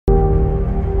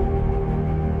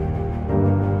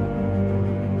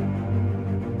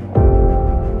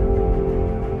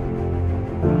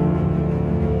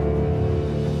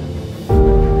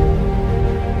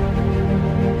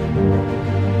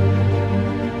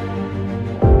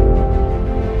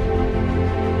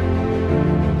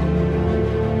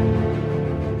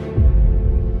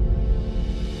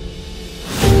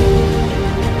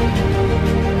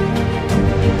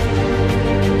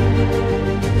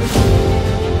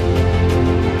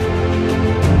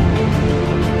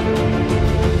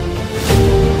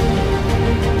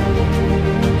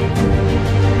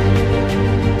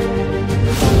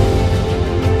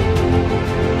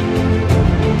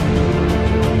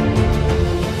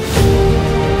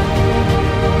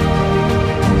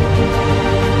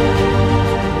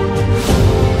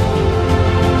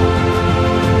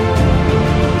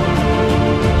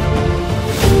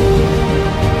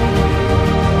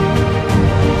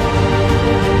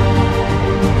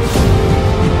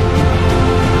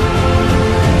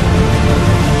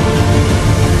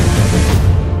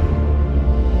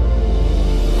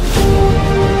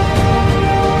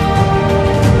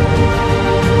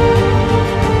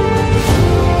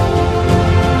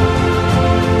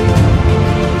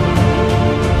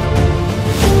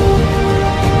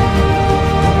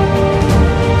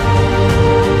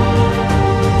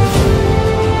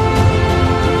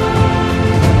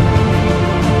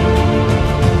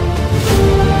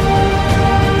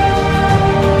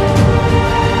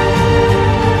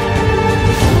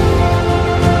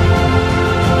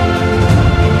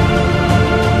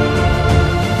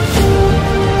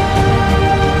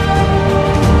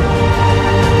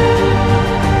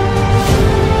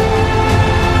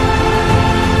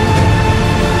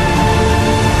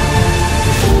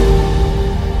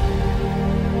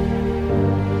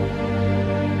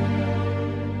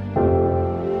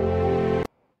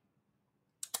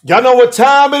Y'all know what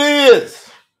time it is.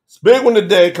 It's a big one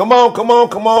today. Come on, come on,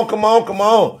 come on, come on, come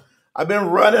on. I've been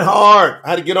running hard.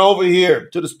 I had to get over here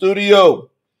to the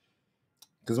studio.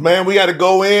 Because, man, we got to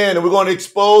go in and we're going to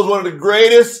expose one of the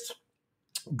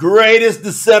greatest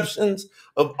deceptions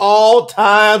of all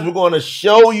times. We're going to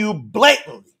show you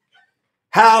blatantly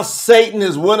how Satan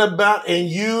has went about and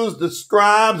used the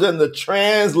scribes and the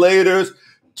translators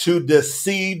to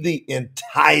deceive the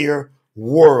entire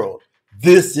world.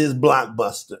 This is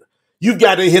Blockbuster. You've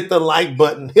got to hit the like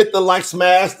button. Hit the like,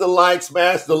 smash the like,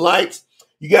 smash the likes.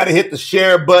 You got to hit the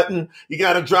share button. You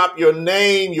got to drop your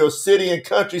name, your city and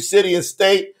country, city and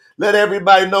state. Let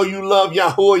everybody know you love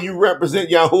YAHUAH. You represent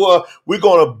YAHUAH. We're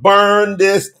going to burn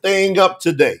this thing up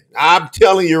today. I'm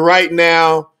telling you right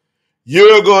now,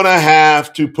 you're going to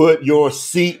have to put your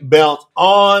seatbelt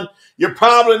on. You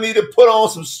probably need to put on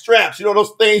some straps. You know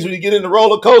those things when you get in the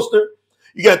roller coaster?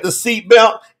 You got the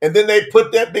seatbelt, and then they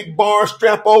put that big bar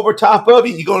strap over top of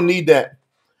you. You're going to need that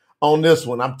on this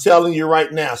one. I'm telling you right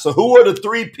now. So who are the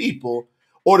three people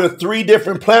or the three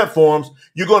different platforms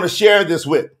you're going to share this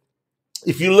with?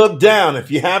 If you look down,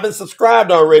 if you haven't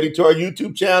subscribed already to our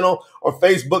YouTube channel or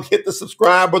Facebook, hit the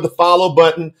subscribe or the follow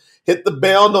button. Hit the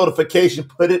bell notification.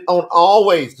 Put it on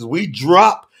always because we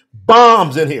drop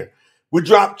bombs in here. We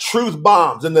drop truth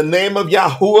bombs. In the name of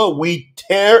YAHUAH, we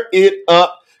tear it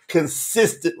up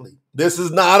consistently. This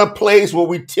is not a place where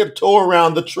we tiptoe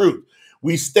around the truth.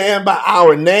 We stand by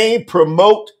our name,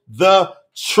 promote the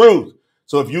truth.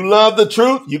 So if you love the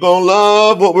truth, you're going to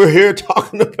love what we're here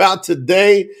talking about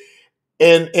today.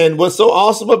 And what's so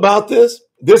awesome about this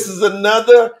is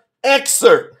another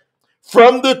excerpt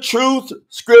from the Truth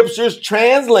Scriptures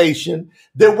translation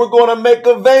that we're going to make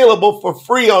available for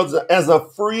free as a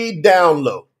free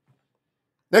download.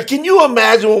 Now, can you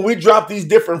imagine when we drop these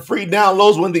different free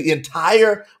downloads, when the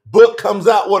entire book comes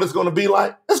out, what it's going to be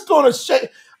like? It's going to shake.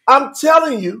 I'm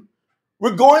telling you,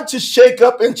 we're going to shake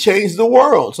up and change the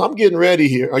world. So I'm getting ready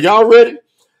here. Are y'all ready?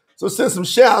 So send some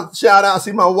shout out.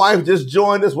 See, my wife just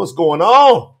joined us. What's going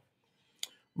on?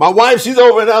 My wife, she's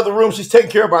over in the other room. She's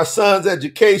taking care of our son's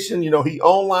education. You know, he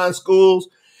online schools.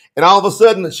 And all of a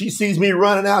sudden, she sees me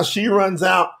running out. She runs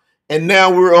out. And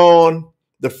now we're on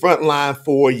the front line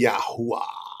for YAHUAH.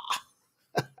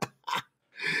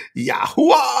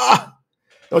 YAHUAH.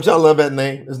 Don't y'all love that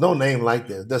name? There's no name like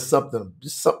this. There's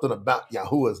just something about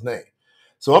YAHUAH's name.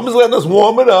 So I'm just letting us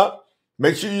warm it up.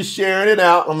 Make sure you're sharing it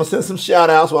out. I'm going to send some shout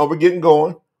outs while we're getting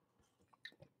going.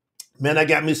 Man, I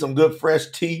got me some good fresh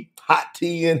tea, hot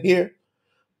tea in here.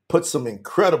 Put some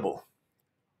incredible.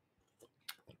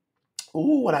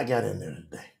 Ooh, what I got in there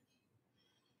today.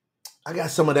 I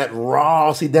got some of that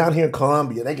raw. See, down here in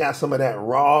Colombia, they got some of that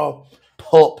raw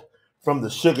pulp from the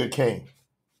sugar cane.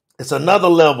 It's another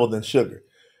level than sugar.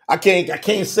 I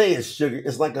can't say it's sugar.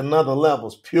 It's like another level.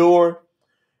 It's pure.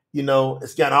 You know,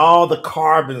 it's got all the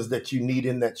carbons that you need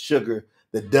in that sugar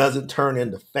that doesn't turn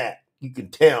into fat. You can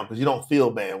tell because you don't feel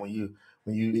bad when you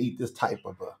eat this type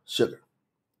of sugar.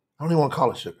 I don't even want to call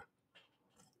it sugar.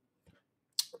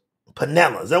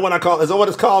 Panela. Is that what I call it? Is that what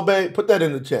it's called, babe? Put that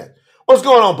in the chat. What's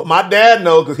going on? But my dad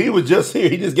knows because he was just here.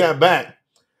 He just got back.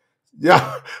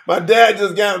 Yeah, my dad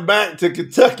just got back to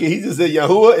Kentucky. He just said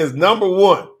YAHUAH is number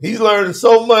one. He's learning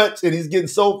so much and he's getting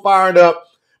so fired up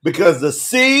because the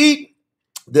seed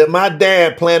that my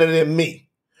dad planted in me,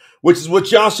 which is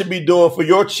what y'all should be doing for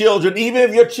your children, even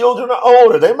if your children are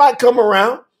older. They might come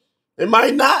around. They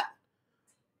might not.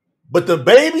 But the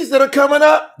babies that are coming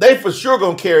up, they for sure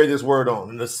going to carry this word on.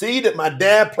 And the seed that my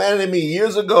dad planted in me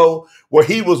years ago where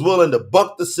he was willing to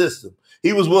buck the system.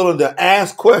 He was willing to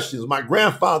ask questions. My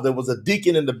grandfather was a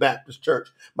deacon in the Baptist church.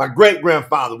 My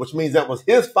great-grandfather, which means that was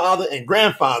his father and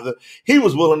grandfather, he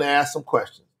was willing to ask some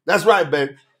questions. That's right,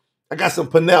 baby. I got some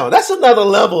panela. That's another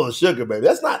level of sugar, baby.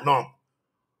 That's not normal.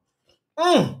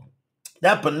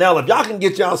 That panela, if y'all can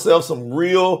get yourself some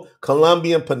real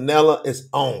Colombian panela, it's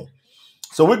on.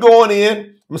 So we're going in. I'm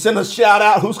going to send a shout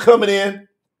out. Who's coming in?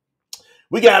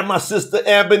 We got my sister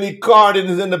Ebony Carden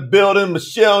is in the building.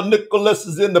 Michelle Nicholas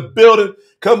is in the building,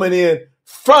 coming in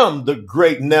from the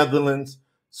great Netherlands.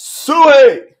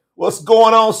 Suhe, what's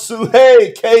going on,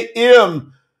 Suhe?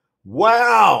 KM.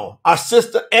 Wow. Our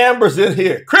sister Amber's in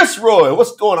here. Chris Roy,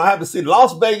 what's going on? I haven't seen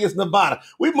Las Vegas, Nevada.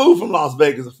 We moved from Las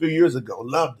Vegas a few years ago.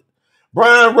 Loved it.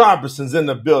 Brian Robertson's in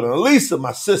the building. Elisa,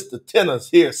 my sister Tina's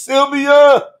here.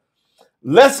 Sylvia.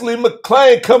 Leslie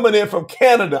McClain coming in from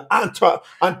Canada,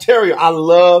 Ontario. I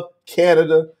love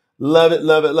Canada. Love it,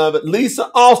 love it, love it.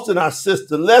 Lisa Austin, our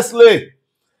sister. Leslie.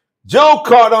 Joe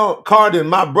Carden,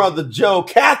 my brother Joe.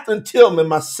 Catherine Tillman,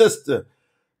 my sister.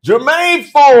 Jermaine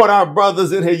Ford, our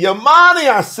brothers in here. Yamani,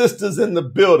 our sisters in the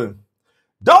building.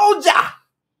 Doja.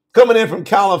 coming in from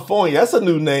California. That's a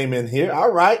new name in here.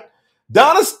 All right.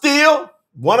 Donna Steele,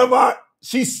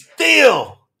 she's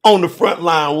still on the front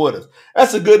line with us.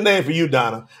 That's a good name for you,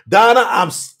 Donna. Donna,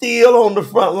 I'm still on the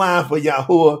front line for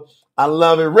YAHUAH. I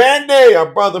love it. Randy,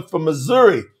 our brother from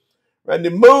Missouri. Randy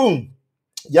Moon.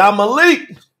 Y'all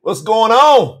Malik, what's going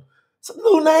on? Some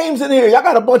new names in here. Y'all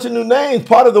got a bunch of new names.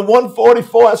 Part of the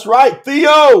 144. That's right.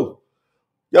 Theo.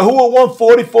 YAHUAH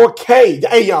 144K.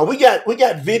 Hey, y'all, we got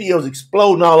videos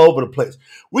exploding all over the place.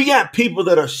 We got people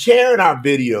that are sharing our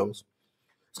videos.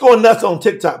 It's going nuts on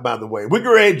TikTok, by the way.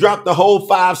 We're ready to drop the whole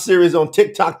 5 series on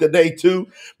TikTok today, too.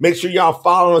 Make sure y'all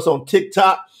follow us on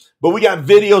TikTok. But we got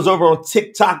videos over on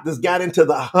TikTok that's got into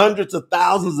the hundreds of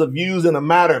thousands of views in a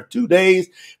matter of 2 days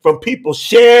from people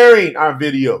sharing our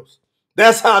videos.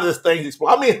 That's how this thing's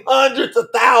exploding. I mean, hundreds of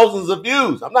thousands of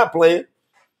views. I'm not playing.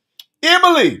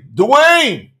 Emily,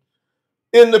 Dwayne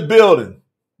in the building.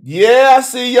 Yeah, I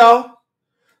see y'all.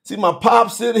 See my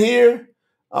pops in here.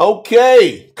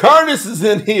 Okay. Curtis is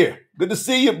in here. Good to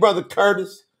see you, brother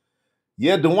Curtis.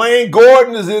 Yeah, Dwayne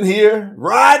Gordon is in here.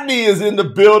 Rodney is in the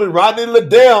building. Rodney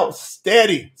Liddell,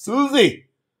 steady. Susie,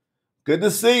 good to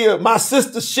see you. My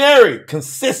sister Sherry,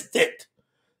 consistent.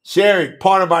 Sherry,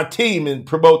 part of our team and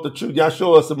promote the truth. Y'all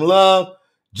show us some love.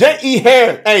 J.E.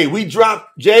 Harris. Hey, we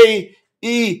dropped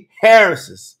J.E.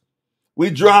 Harris's.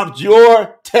 We dropped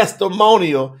your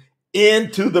testimonial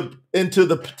into the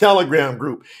Telegram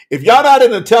group. If y'all not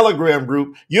in the Telegram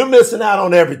group, you're missing out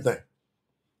on everything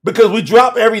because we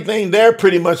drop everything there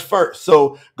pretty much first.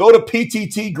 So go to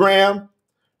PTTgram,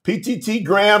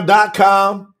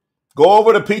 PTTgram.com. Go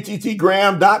over to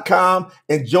PTTgram.com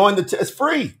and join it's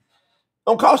free.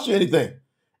 Don't cost you anything.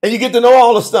 And you get to know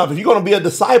all the stuff. If you're going to be a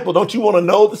disciple, don't you want to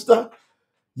know the stuff?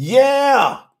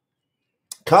 Yeah.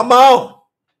 Come on.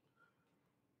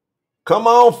 Come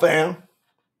on, fam.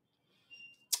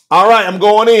 All right, I'm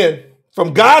going in.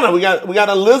 From Ghana, we got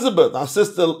Elizabeth. Our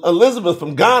sister Elizabeth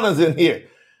from Ghana's in here.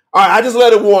 All right, I just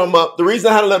let it warm up. The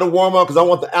reason I had to let it warm up because I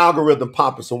want the algorithm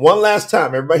popping. So one last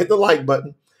time, everybody hit the like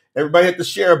button. Everybody hit the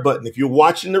share button. If you're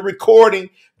watching the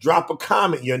recording, drop a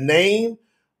comment. Your name,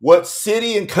 what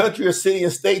city and country or city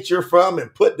and state you're from,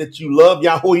 and put that you love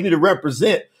YAHUAH. You need to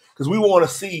represent because we want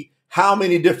to see how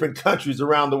many different countries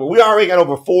around the world. We already got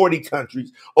over 40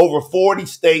 countries, over 40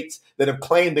 states that have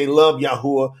claimed they love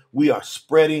YAHUAH. We are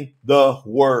spreading the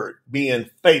word, being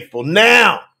faithful.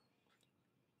 Now,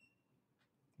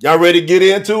 y'all ready to get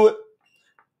into it?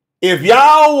 If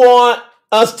y'all want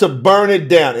us to burn it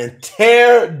down and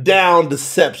tear down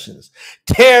deceptions,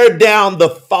 tear down the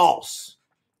false,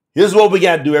 here's what we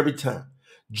got to do every time.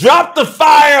 Drop the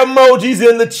fire emojis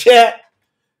in the chat.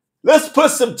 Let's put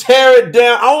some tear it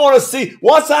down. I want to see,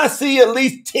 once I see at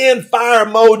least 10 fire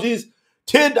emojis,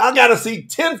 I got to see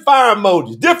 10 fire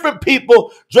emojis. Different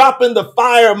people dropping the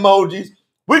fire emojis.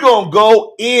 We're going to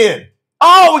go in.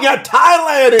 Oh, we got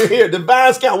Thailand in here.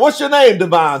 Divine Scout. What's your name,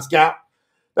 Divine Scout?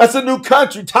 That's a new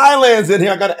country. Thailand's in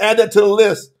here. I got to add that to the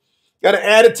list. Got to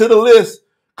add it to the list.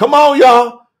 Come on,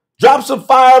 y'all. Drop some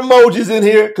fire emojis in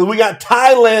here because we got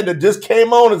Thailand that just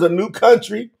came on as a new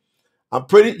country.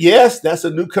 Yes, that's a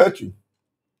new country.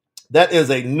 That is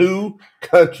a new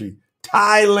country.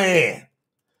 Thailand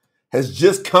has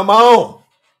just come on.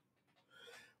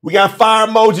 We got fire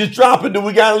emojis dropping. Do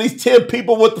we got at least 10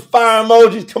 people with the fire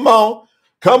emojis? Come on.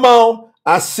 Come on.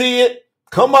 I see it.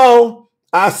 Come on.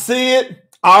 I see it.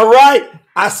 All right.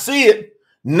 I see it.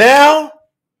 Now,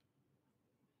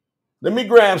 let me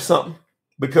grab something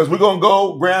because we're going to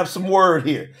go grab some word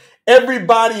here.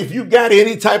 Everybody, if you got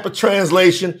any type of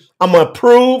translation, I'm going to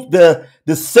prove the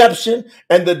deception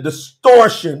and the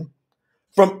distortion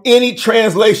from any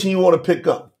translation you want to pick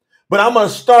up. But I'm going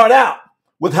to start out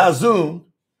with Hazun,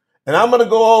 and I'm going to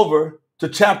go over to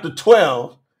chapter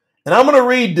 12, and I'm going to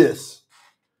read this.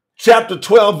 Chapter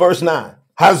 12, verse 9.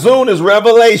 Hazun is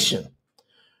Revelation.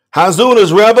 Hazun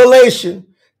is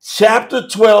Revelation, chapter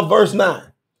 12, verse 9.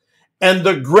 And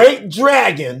the great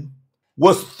dragon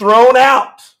was thrown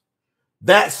out,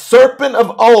 that serpent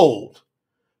of old,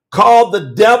 called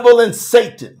the devil and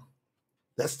Satan.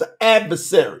 That's the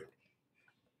adversary,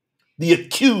 the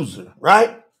accuser,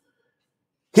 right?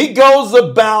 He goes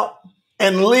about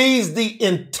and leads the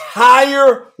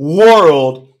entire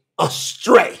world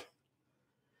astray.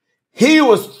 He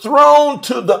was thrown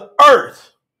to the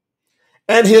earth,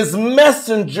 and his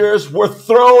messengers were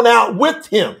thrown out with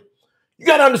him. You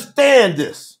got to understand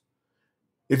this.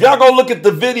 If y'all go look at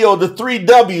the video, the 3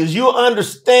 W's, you'll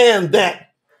understand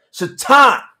that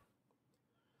Satan,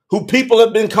 who people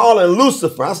have been calling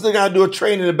Lucifer, I still got to do a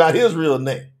training about his real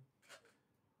name.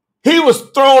 He was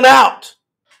thrown out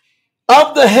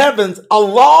of the heavens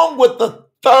along with the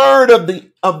third of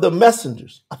the of the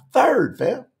messengers. A third,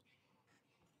 fam.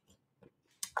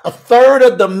 A third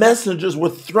of the messengers were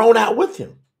thrown out with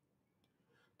him.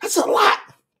 That's a lot.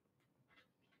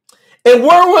 And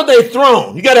where were they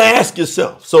thrown? You got to ask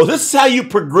yourself. So this is how you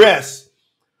progress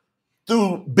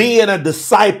through being a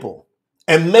disciple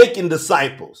and making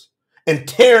disciples and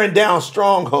tearing down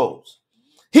strongholds.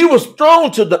 He was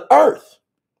thrown to the earth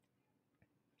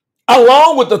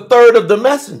along with a third of the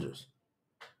messengers.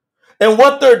 And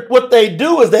what they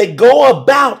do is they go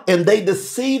about and they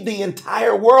deceive the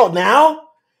entire world. Now,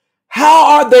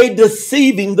 how are they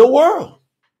deceiving the world?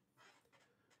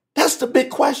 That's the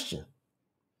big question.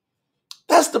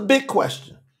 That's the big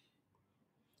question.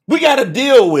 We got to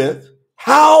deal with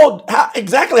how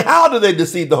do they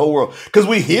deceive the whole world? Because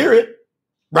we hear it,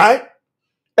 right?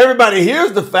 Everybody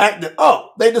hears the fact that,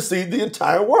 oh, they deceived the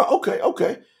entire world.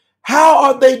 Okay. How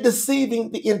are they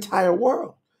deceiving the entire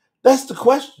world? That's the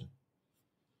question.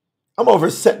 I'm over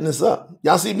setting this up.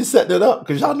 Y'all see me setting it up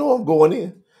because y'all know I'm going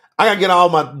in. I got to get all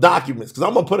my documents because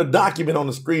I'm going to put a document on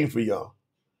the screen for y'all.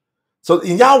 So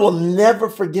y'all will never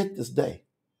forget this day.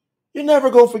 You're never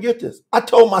going to forget this. I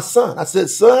told my son, I said,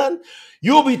 son,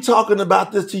 you'll be talking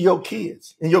about this to your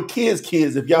kids and your kids'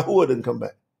 kids if YAHUAH didn't come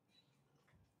back.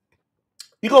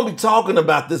 You're going to be talking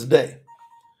about this day.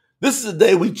 This is the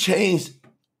day we changed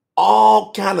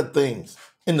all kind of things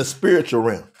in the spiritual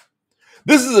realm.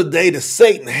 This is a day that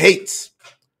Satan hates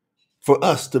for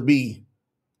us to be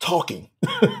talking.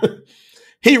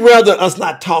 He'd rather us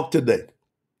not talk today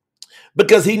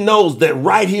because he knows that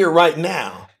right here, right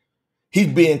now, he's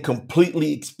being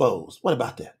completely exposed. What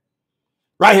about that?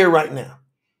 Right here, right now.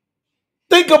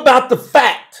 Think about the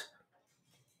fact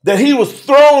that he was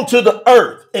thrown to the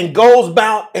earth and goes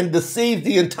about and deceives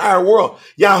the entire world.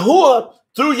 YAHUAH,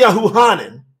 through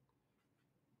YAHUAH,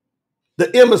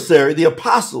 the emissary, the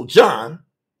apostle John,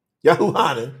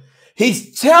 YAHUAH,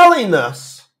 he's telling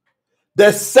us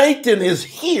that Satan is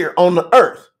here on the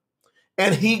earth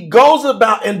and he goes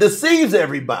about and deceives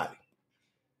everybody.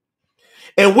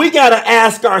 And we got to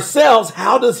ask ourselves,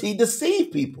 how does he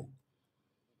deceive people?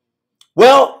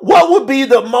 Well, what would be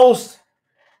the most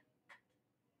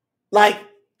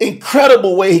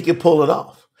incredible way he could pull it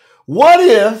off? What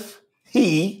if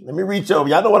let me reach over.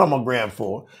 Y'all know what I'm going to grab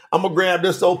for. I'm going to grab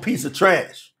this old piece of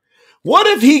trash. What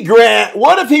if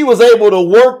he was able to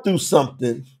work through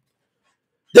something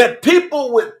that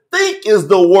people would think is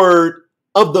the word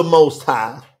of the Most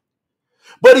High,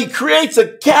 but he creates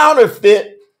a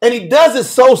counterfeit and he does it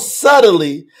so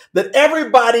subtly that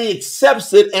everybody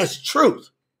accepts it as truth.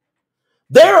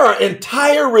 There are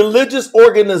entire religious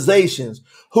organizations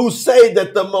who say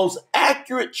that the most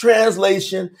accurate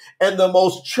translation and the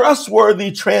most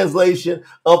trustworthy translation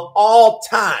of all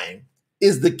time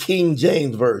is the King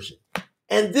James Version.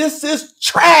 And this is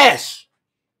trash.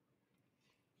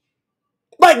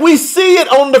 Like we see it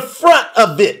on the front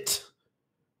of it.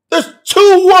 There's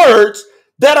two words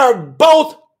that are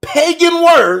both pagan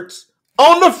words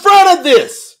on the front of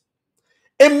this.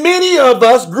 And many of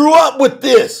us grew up with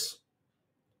this.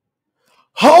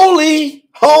 Holy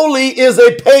is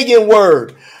a pagan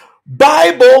word.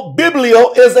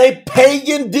 Biblio is a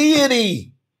pagan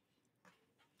deity.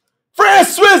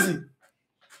 Francois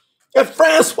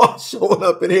showing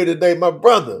up in here today, my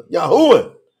brother,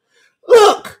 YAHUAH.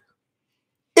 Look,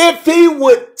 if he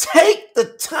would take the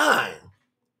time,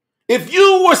 if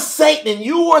you were Satan and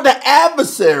you were the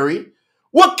adversary,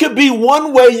 what could be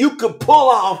one way you could pull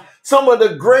off some of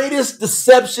the greatest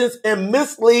deceptions and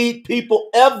mislead people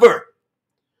ever?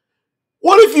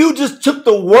 What if you just took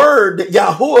the word that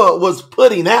YAHUAH was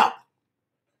putting out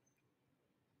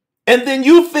and then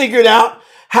you figured out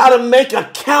how to make a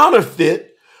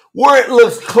counterfeit where it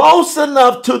looks close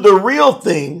enough to the real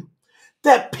thing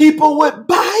that people would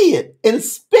buy it and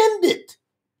spend it?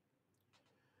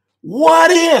 What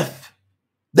if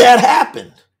that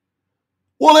happened?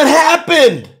 Well, it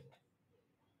happened.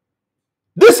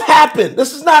 This happened.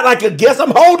 This is not like a guess. I'm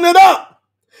holding it up.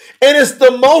 And it's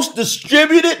the most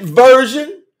distributed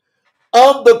version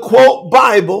of the quote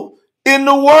Bible in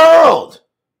the world.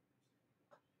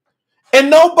 And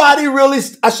nobody really,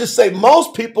 I should say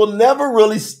most people never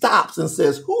really stops and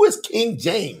says, who is King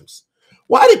James?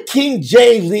 Why did King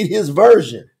James need his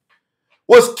version?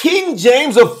 Was King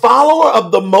James a follower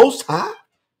of the Most High?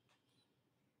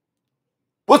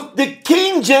 Did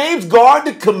King James guard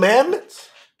the commandments?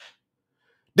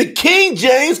 Did King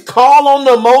James call on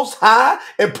the Most High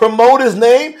and promote his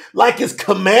name like it's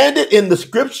commanded in the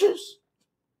scriptures?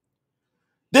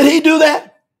 Did he do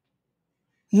that?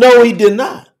 No, he did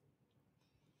not.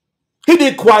 He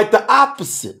did quite the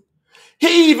opposite.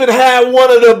 He even had one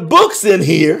of the books in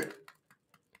here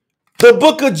The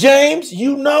book of James,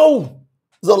 you know,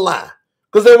 is a lie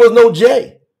because there was no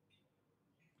J.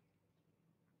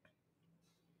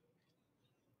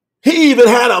 He even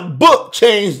had a book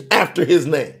changed after his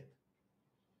name.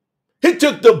 He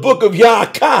took the book of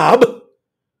Yaakov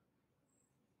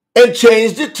and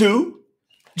changed it to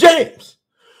James.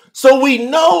 So we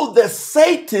know that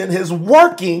Satan is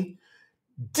working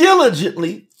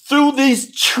diligently through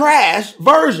these trash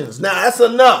versions. Now, that's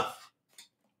enough.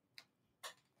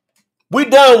 We're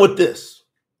done with this.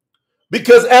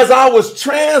 Because as I was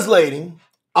translating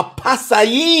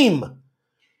Apasiyiym,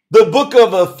 the book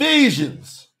of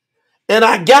Ephesians, and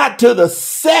I got to the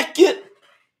second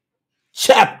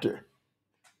chapter,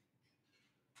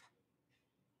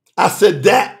 I said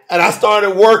that, and I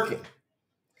started working.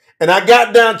 And I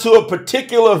got down to a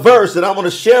particular verse that I want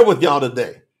to share with y'all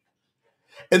today.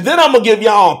 And then I'm going to give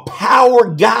y'all a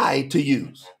power guide to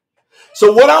use.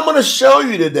 So what I'm going to show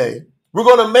you today, we're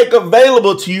going to make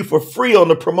available to you for free on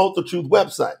the Promote the Truth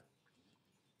website.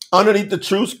 Underneath the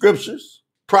True Scriptures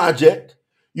project,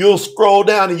 you'll scroll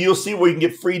down and you'll see where you can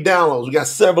get free downloads. We got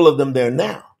several of them there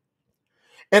now.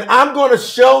 And I'm going to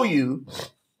show you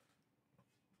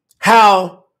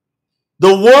how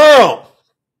the world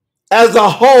as a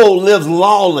whole lives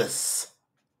lawless.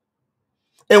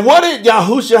 And what did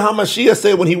YAHUAH and His Mashiyha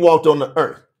say when he walked on the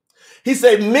earth? He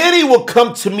said, many will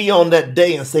come to me on that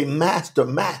day and say, Master,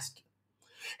 Master,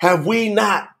 have we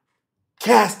not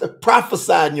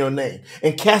prophesied in your name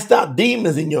and cast out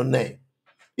demons in your name?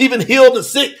 Even healed the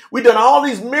sick. We've done all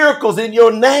these miracles in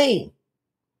your name.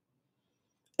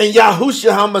 And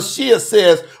YAHUAH and His Mashiyha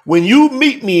says, when you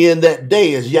meet me in that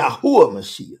day as YAHUAH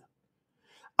Mashiyha,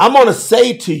 I'm going to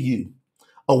say to you,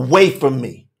 away from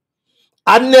me.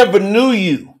 I never knew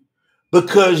you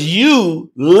because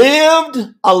you lived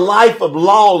a life of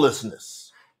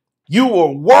lawlessness. You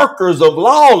were workers of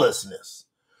lawlessness.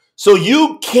 So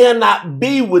you cannot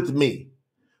be with me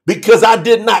because I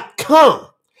did not come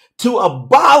to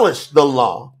abolish the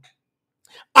law.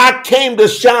 I came to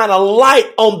shine a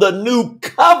light on the new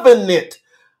covenant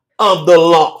of the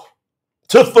law,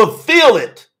 to fulfill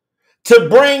it, to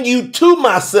bring you to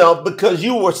myself because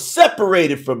you were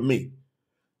separated from me.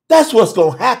 That's what's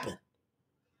going to happen.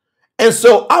 And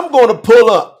so I'm going to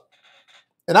pull up,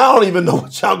 and I don't even know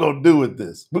what y'all going to do with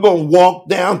this. We're going to walk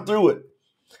down through it.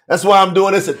 That's why I'm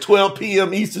doing this at 12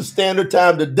 p.m. Eastern Standard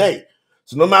Time today.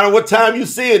 So no matter what time you're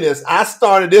seeing this, I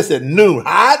started this at noon,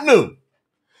 high noon.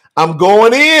 I'm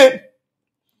going in.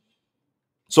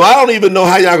 So I don't even know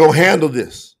how y'all going to handle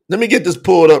this. Let me get this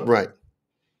pulled up right.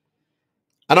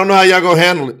 I don't know how y'all going to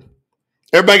handle it.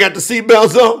 Everybody got the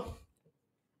seatbelts on?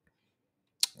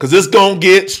 Because it's going to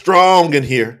get strong in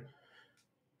here.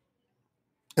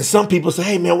 And some people say,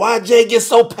 hey, man, why Jay get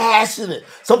so passionate?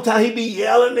 Sometimes he be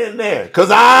yelling in there. Because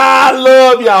I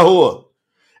love YAHUAH.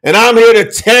 And I'm here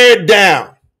to tear it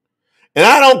down. And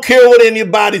I don't care what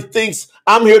anybody thinks.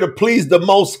 I'm here to please the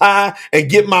Most High and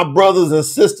get my brothers and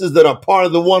sisters that are part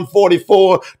of the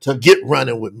 144 to get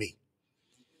running with me.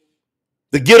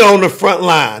 To get on the front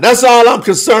line. That's all I'm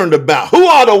concerned about. Who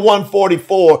are the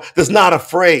 144 that's not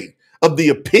afraid of the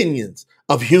opinions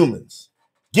of humans?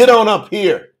 Get on up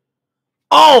here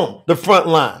on the front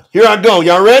line. Here I go.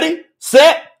 Y'all ready?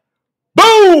 Set.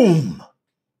 Boom.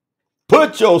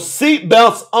 Put your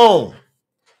seatbelts on.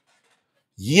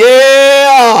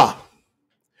 Yeah.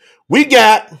 We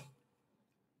got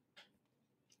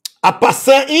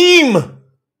Apasiyiym.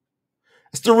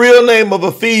 It's the real name of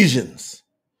Ephesians.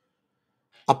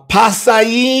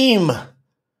 Apasiyiym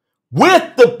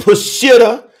with the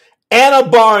Peshitta and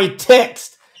Abari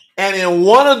text. And in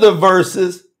one of the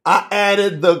verses, I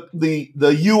added the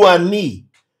YAHUAH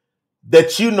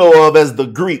that you know of as the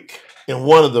Greek in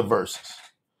one of the verses.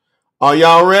 Are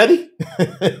y'all ready?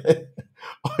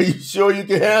 Are you sure you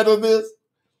can handle this?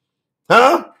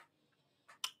 Huh?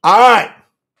 All right.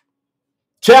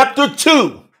 Chapter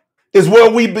 2 is where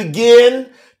we begin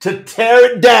to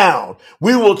tear it down.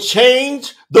 We will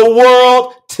change the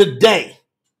world today.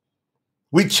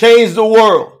 We change the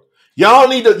world. Y'all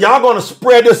going to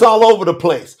spread this all over the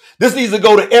place. This needs to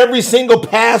go to every single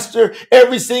pastor,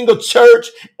 every single church,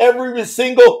 every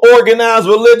single organized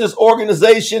religious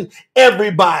organization,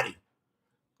 everybody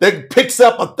that picks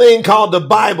up a thing called the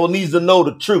Bible needs to know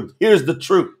the truth. Here's the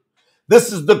truth.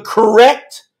 This is the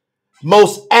correct,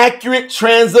 most accurate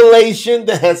translation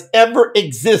that has ever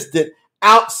existed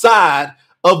outside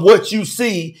of what you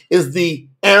see is the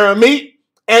Aramaic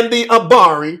and the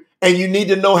Abari, and you need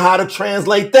to know how to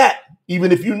translate that,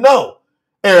 even if you know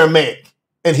Aramaic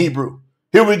and Hebrew.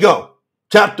 Here we go.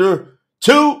 Chapter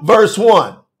 2, verse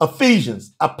 1,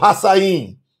 Ephesians,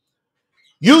 Apasiyiym.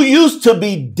 You used to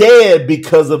be dead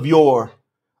because of your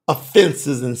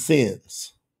offenses and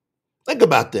sins. Think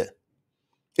about that.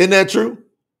 Isn't that true?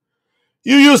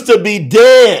 You used to be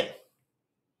dead.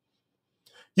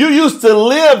 You used to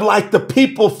live like the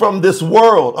people from this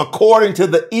world, according to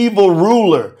the evil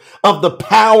ruler of the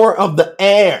power of the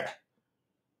air.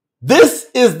 This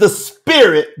is the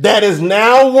spirit that is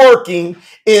now working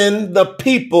in the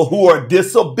people who are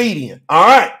disobedient. All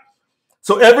right.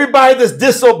 So everybody that's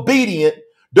disobedient,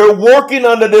 they're working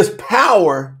under this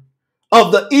power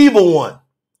of the evil one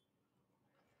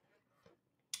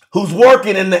who's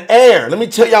working in the air. Let me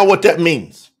tell y'all what that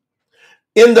means.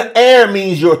 In the air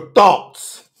means your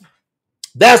thoughts.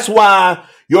 That's why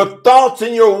your thoughts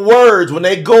and your words, when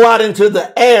they go out into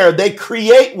the air, they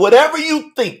create whatever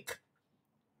you think.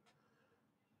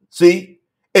 See?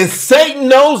 And Satan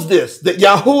knows this, that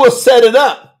Yahuwah set it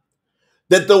up,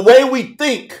 that the way we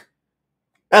think,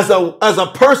 as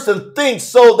a person thinks,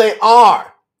 so they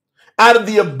are. Out of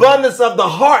the abundance of the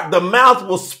heart, the mouth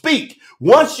will speak.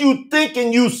 Once you think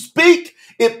and you speak,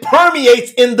 it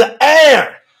permeates in the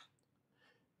air.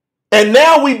 And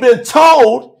now we've been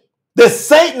told that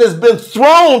Satan has been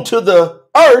thrown to the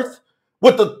earth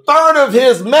with a third of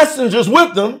his messengers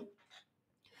with them.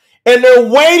 And they're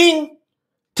waiting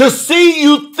to see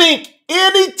you think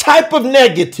any type of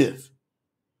negative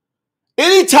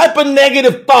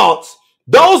thoughts.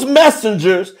 Those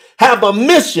messengers have a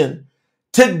mission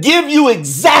to give you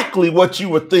exactly what you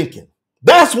were thinking.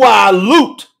 That's why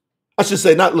Eub,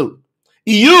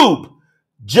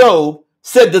 Job,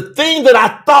 said the thing that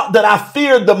I thought that I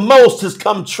feared the most has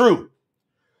come true.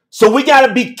 So we got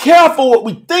to be careful what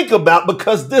we think about,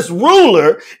 because this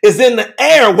ruler is in the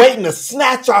air waiting to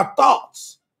snatch our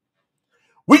thoughts.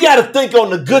 We got to think on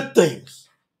the good things.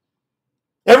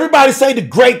 Everybody say the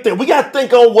great thing. We got to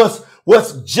think on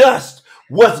what's just,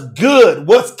 what's good,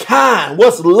 what's kind,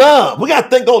 what's love. We got to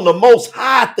think on the most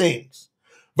high things.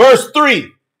 Verse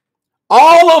 3,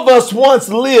 all of us once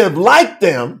lived like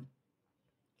them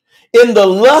in the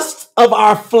lust of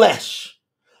our flesh,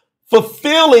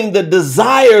 fulfilling the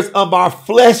desires of our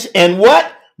flesh and what?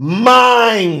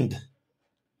 Mind.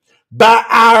 By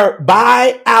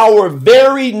our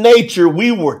very nature,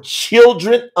 we were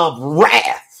children of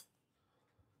wrath.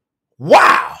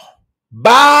 Wow.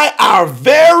 By our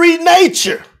very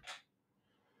nature,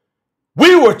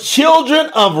 we were children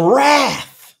of wrath.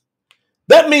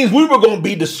 That means we were going to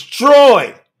be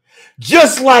destroyed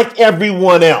just like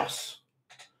everyone else.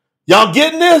 Y'all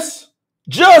getting this?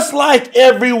 Just like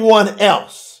everyone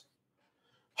else.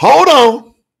 Hold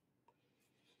on.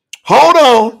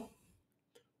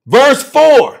 Verse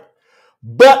 4.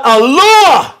 But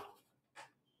Allah,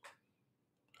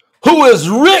 who is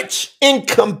rich in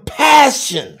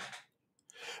compassion,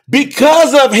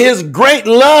 because of his great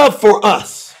love for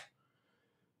us.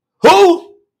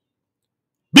 Who?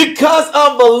 Because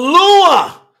of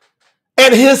Allah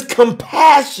and his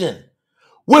compassion,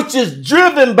 which is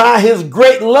driven by his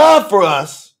great love for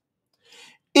us,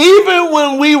 even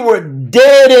when we were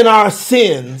dead in our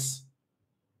sins,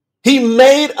 he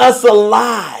made us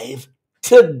alive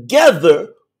together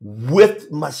with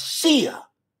Mashiyha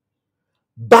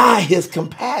by his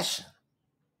compassion.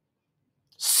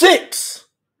 6,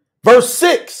 verse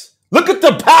 6. Look at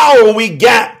the power we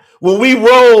got when we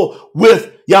roll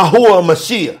with YAHUAH and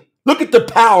Mashiyha. Look at the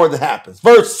power that happens.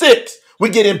 Verse 6, we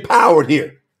get empowered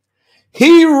here.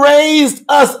 He raised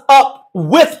us up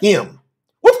with him.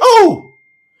 With who?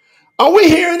 Are we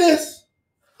hearing this?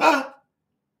 Huh?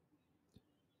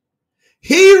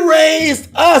 He raised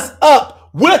us up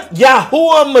with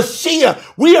YAHUAH Mashiyha.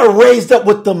 We are raised up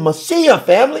with the Mashiyha,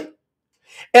 family.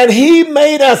 And he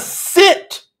made us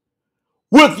sit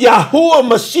with YAHUAH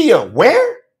Mashiyha.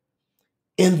 Where?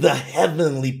 In the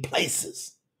heavenly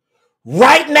places.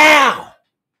 Right now.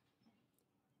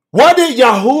 What did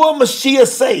YAHUAH Mashiyha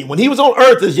say? When he was on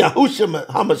earth as Yahushua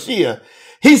HaMashiach,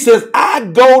 he says, I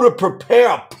go to prepare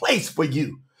a place for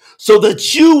you so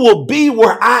that you will be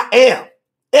where I am.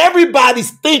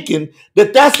 Everybody's thinking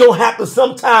that that's going to happen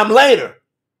sometime later.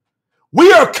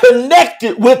 We are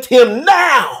connected with him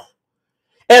now.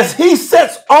 As he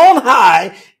sits on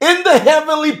high in the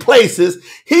heavenly places,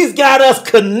 he's got us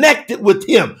connected with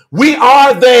him. We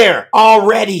are there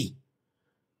already.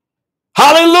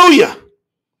 Hallelujah.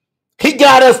 He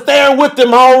got us there with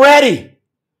him already.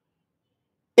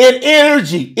 In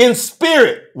energy, in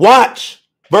spirit. Watch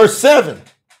verse 7.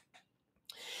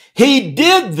 He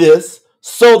did this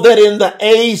so that in the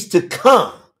age to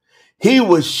come, he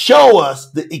would show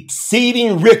us the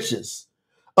exceeding riches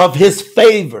of his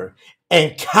favor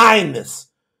and kindness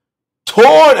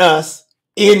toward us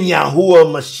in YAHUAH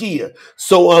Mashiyha.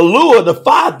 So Allah, the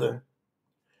Father,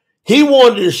 He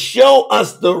wanted to show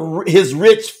us his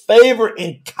rich favor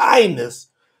and kindness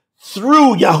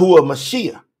through YAHUAH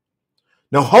Mashiyha.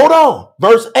 Now hold on.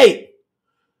 Verse 8.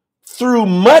 Through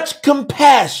much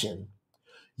compassion,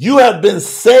 you have been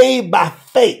saved by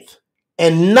faith,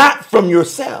 and not from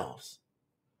yourselves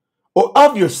or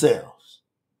of yourselves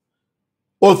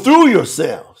or through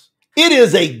yourselves. It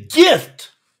is a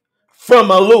gift from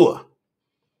YAHUAH.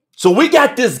 So we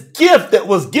got this gift that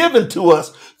was given to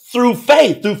us through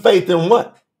faith. Through faith in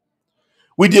what?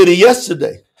 We did it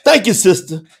yesterday. Thank you,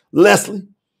 Sister Leslie,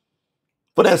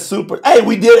 for that super.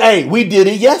 We did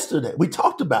it yesterday. We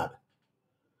talked about it.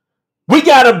 We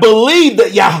got to believe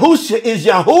that Yahusha is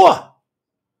YAHUAH.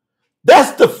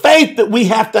 That's the faith that we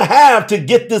have to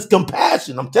get this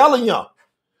compassion. I'm telling y'all.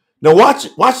 Now watch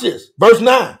it. Watch this. Verse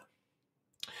 9.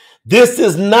 This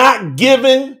is not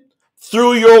given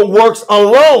through your works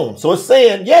alone. So it's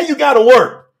saying, yeah, you got to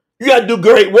work. You got to do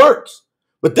great works.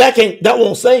 But that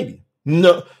won't save you.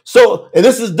 No. So, and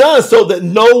this is done so that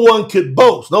no one could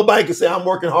boast. Nobody can say, I'm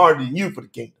working harder than you for the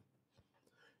kingdom.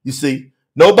 You see,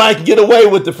 nobody can get away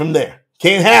with it from there.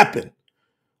 Can't happen.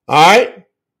 All right.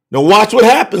 Now watch what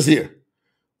happens here.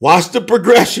 Watch the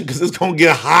progression, because it's going to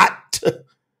get hot.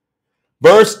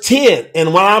 Verse 10.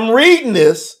 And when I'm reading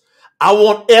this, I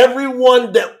want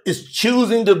everyone that is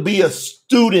choosing to be a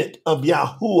student of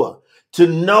YAHUAH to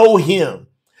know him,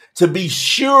 to be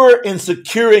sure and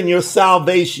secure in your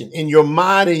salvation, in your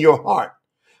mind and your heart.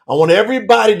 I want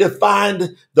everybody to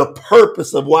find the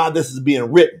purpose of why this is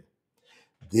being written.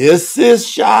 This is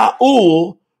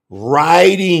Shaul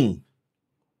writing.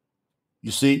 You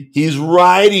see, he's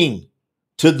writing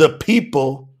to the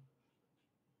people,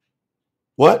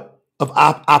 what? Of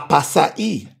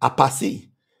Apasiyiym.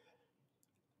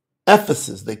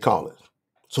 Ephesus, they call it.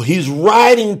 So he's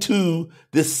writing to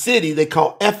this city they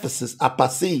call Ephesus,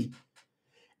 Apasiyiym,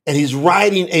 and he's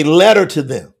writing a letter to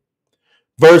them.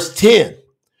 Verse 10,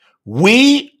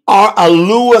 we are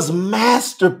YAHUAH's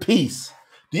masterpiece.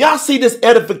 Do y'all see this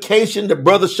edification that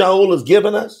Brother Shaul has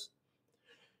given us?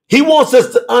 He wants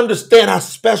us to understand how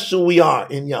special we are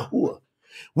in YAHUAH.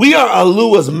 We are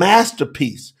YAHUAH's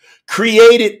masterpiece,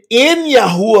 created in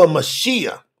YAHUAH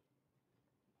Mashiyha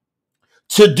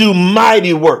to do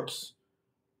mighty works.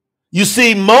 You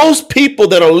see, most people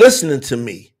that are listening to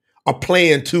me are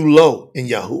playing too low in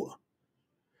YAHUAH.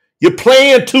 You're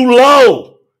playing too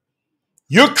low.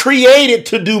 You're created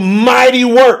to do mighty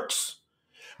works,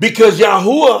 because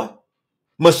YAHUAH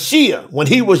Mashiyha, when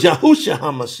he was YAHUAH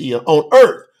and Mashiyha on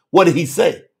earth, what did he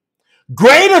say?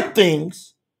 Greater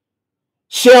things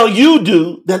shall you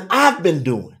do than I've been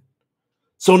doing.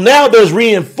 So now there's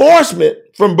reinforcement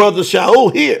from Brother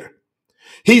Shaul here.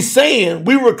 He's saying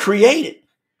we were created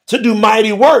to do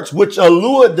mighty works, which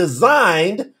YAHUAH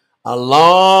designed a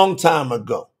long time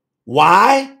ago.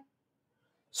 Why?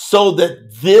 So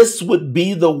that this would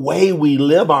be the way we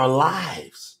live our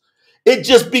lives. It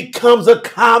just becomes a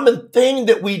common thing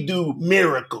that we do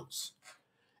miracles.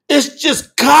 It's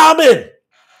just common.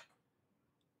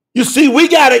 You see, we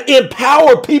got to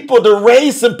empower people to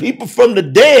raise some people from the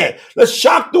dead. Let's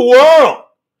shock the world.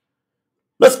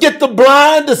 Let's get the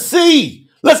blind to see.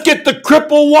 Let's get the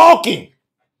cripple walking.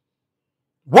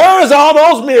 Where is all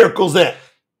those miracles at?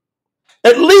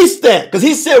 At least that, because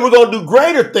he said we're going to do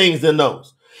greater things than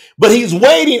those. But he's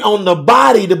waiting on the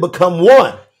body to become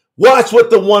one. Watch what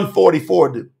the 144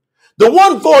 do. The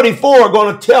 144 are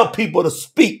going to tell people to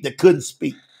speak that couldn't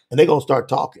speak, and they're going to start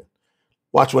talking.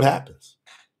 Watch what happens.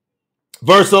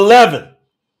 Verse 11.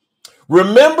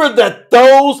 Remember that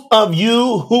those of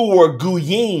you who were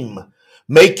Goyim,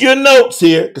 make your notes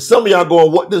here, because some of y'all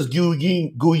going, what does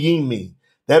Goyim mean?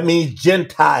 That means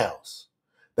Gentiles.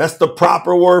 That's the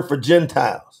proper word for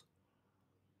Gentiles.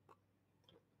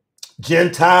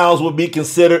 Gentiles would be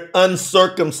considered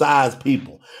uncircumcised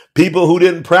people. People who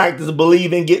didn't practice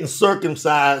believe in getting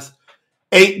circumcised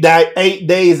 8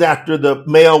 days after the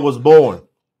male was born.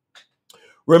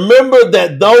 Remember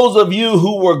that those of you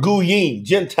who were Goyim,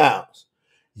 Gentiles,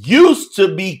 used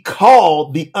to be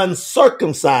called the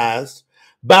uncircumcised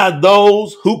by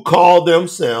those who call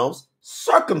themselves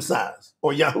circumcised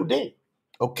or Yahudim.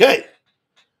 Okay.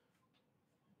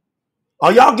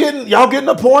 Are y'all getting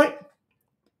the point?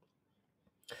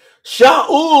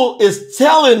 Shaul is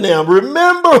telling them,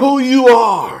 remember who you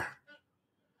are.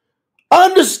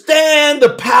 Understand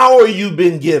the power you've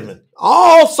been given.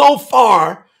 All so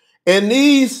far in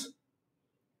these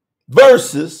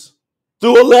verses,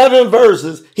 through 11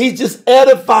 verses, he's just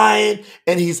edifying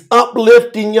and he's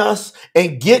uplifting us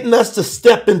and getting us to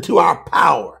step into our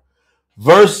power.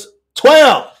 Verse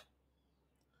 12.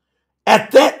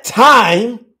 At that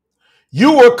time,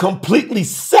 you were completely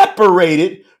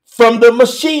separated from the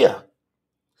Mashiyha,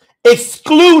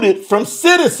 excluded from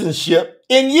citizenship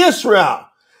in Israel.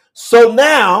 So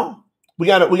now we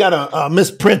got a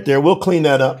misprint there. We'll clean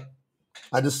that up.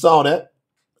 I just saw that.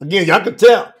 Again, y'all can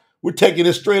tell we're taking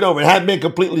it straight over. It hadn't been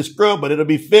completely scrubbed, but it'll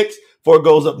be fixed before it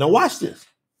goes up. Now watch this.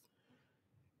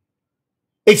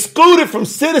 Excluded from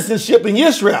citizenship in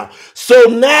Israel. So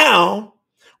now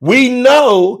we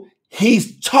know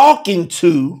he's talking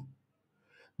to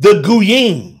the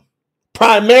Goyim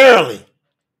primarily.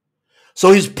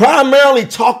 So he's primarily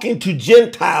talking to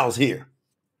Gentiles here.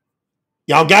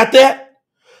 Y'all got that?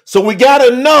 So we got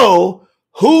to know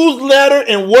whose letter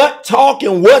and what talk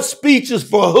and what speech is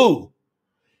for who.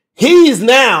 He's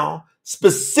now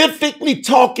specifically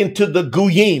talking to the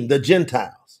Goyim, the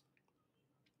Gentiles.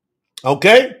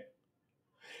 Okay?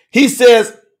 He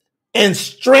says, and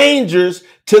strangers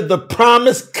to the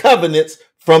promised covenants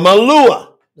from YAHUAH.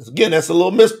 Again, that's a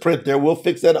little misprint there. We'll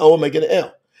fix that O and make it an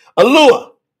L.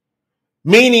 YAHUAH,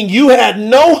 meaning you had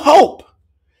no hope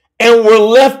and were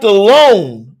left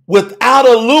alone without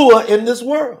YAHUAH in this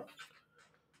world.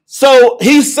 So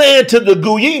he's saying to the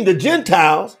Goyim, the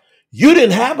Gentiles, you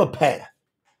didn't have a path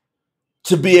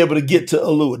to be able to get to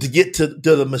YAHUAH, to get to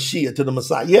the Mashiyha, to the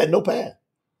Messiah. You had no path.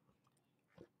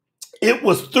 It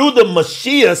was through the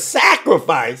Mashiyha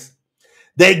sacrifice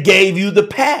that gave you the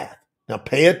path. Now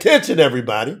pay attention,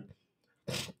 everybody.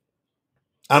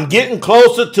 I'm getting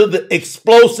closer to the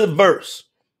explosive verse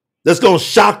that's going to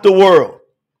shock the world.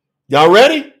 Y'all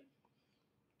ready?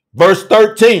 Verse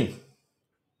 13.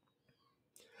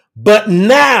 But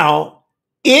now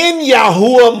in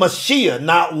YAHUAH Mashiyha,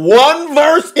 not one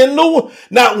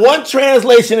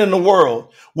translation in the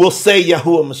world will say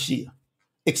YAHUAH Mashiyha,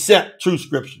 except True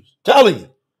Scriptures. Telling you.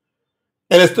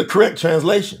 And it's the correct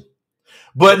translation.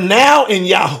 But now in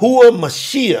YAHUAH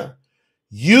Mashiyha,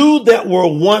 you that were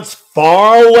once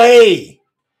far away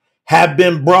have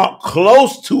been brought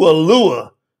close to YAHUAH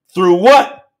through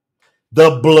what?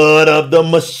 The blood of the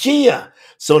Mashiyha.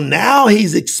 So now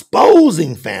he's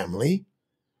exposing, family,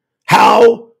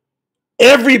 how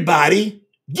everybody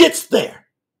gets there.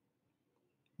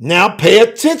 Now pay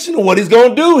attention to what he's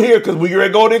going to do here, because we're going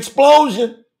to go to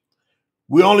explosion.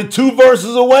 We're only 2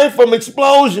 verses away from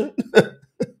explosion.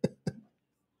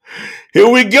 Here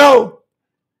we go.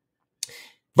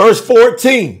 Verse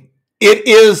 14. It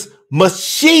is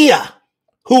Mashiyha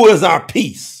who is our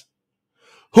peace,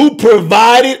 who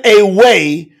provided a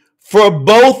way for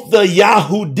both the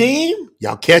Yahudim.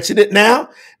 Y'all catching it now?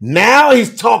 Now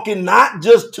he's talking not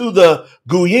just to the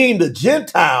Goyim, the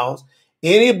Gentiles,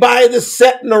 anybody that's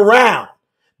sitting around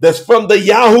that's from the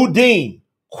Yahudim.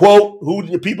 Quote,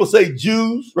 who people say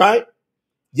Jews, right?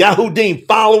 Yahudim,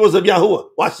 followers of YAHUAH.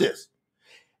 Watch this.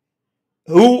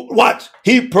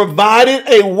 He provided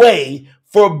a way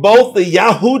for both the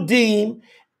Yahudim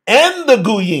and the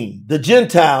Goyim, the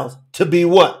Gentiles, to be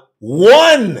what?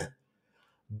 One,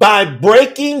 by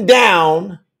breaking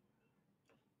down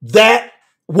that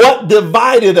what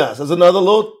divided us. There's another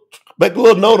little, make a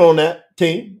little note on that,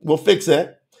 team. We'll fix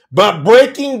that. By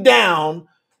breaking down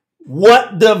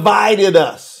what divided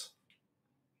us,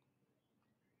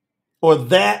 or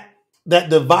that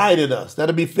divided us.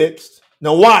 That'll be fixed.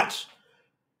 Now watch.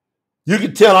 You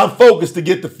can tell I'm focused to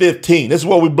get to 15. This is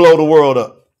where we blow the world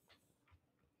up.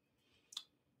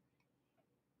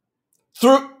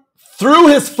 Through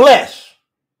his flesh.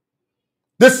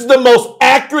 This is the most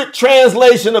accurate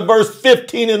translation of verse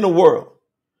 15 in the world.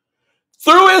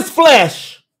 Through his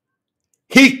flesh,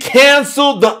 he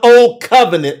canceled the old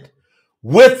covenant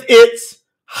with its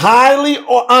highly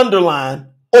or underlined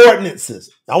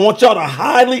ordinances. I want y'all to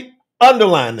highly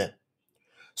underline that.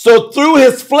 So through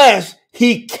his flesh,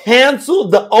 he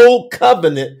canceled the old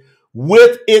covenant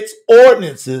with its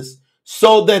ordinances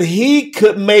so that he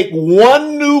could make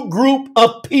one new group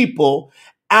of people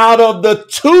out of the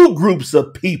 2 groups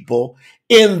of people.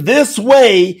 In this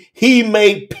way, he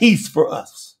made peace for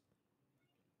us.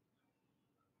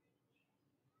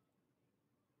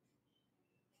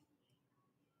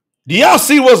 Do y'all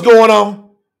see what's going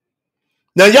on?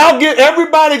 Now y'all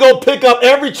everybody go pick up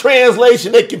every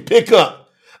translation they can pick up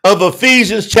of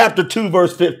Ephesians chapter 2,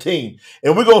 verse 15.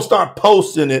 And we're going to start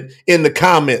posting it in the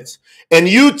comments. And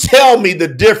you tell me the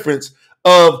difference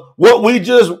of what we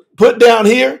just put down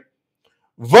here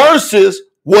versus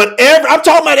whatever. I'm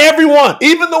talking about everyone,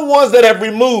 even the ones that have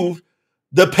removed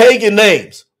the pagan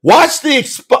names. Watch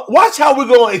how we're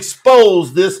going to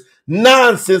expose this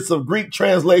nonsense of Greek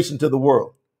translation to the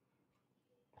world.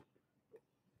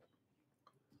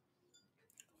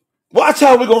 Watch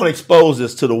how we're going to expose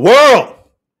this to the world.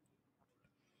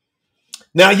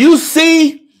 Now you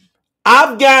see,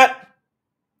 I've got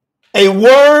a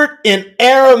word in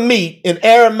Aramaic,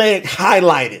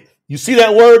 highlighted. You see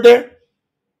that word there?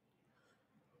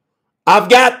 I've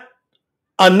got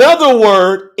another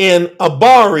word in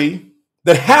Abari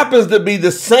that happens to be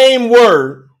the same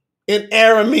word in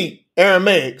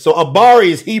Aramaic. So Abari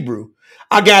is Hebrew.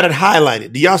 I got it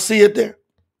highlighted. Do y'all see it there?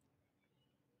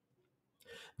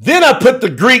 Then I put the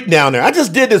Greek down there. I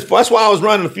just did this. That's why I was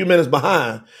running a few minutes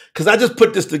behind, because I just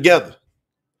put this together.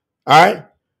 All right.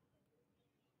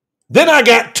 Then I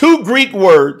got two Greek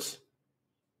words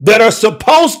that are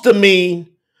supposed to mean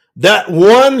that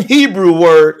one Hebrew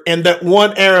word and that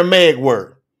one Aramaic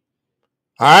word.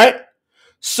 All right.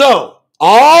 So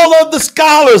all of the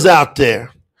scholars out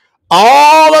there,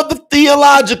 all of the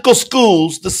theological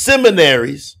schools, the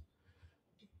seminaries,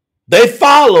 they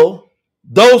follow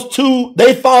those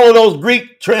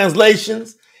Greek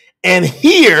translations. And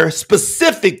here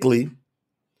specifically,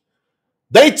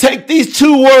 they take these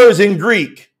two words in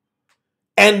Greek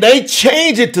and they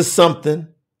change it to something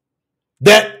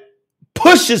that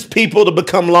pushes people to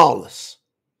become lawless.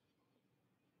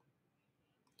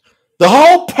 The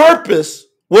whole purpose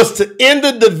was to end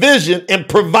the division and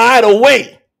provide a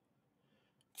way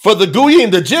for the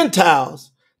Goyim, the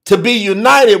Gentiles, to be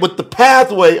united with the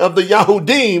pathway of the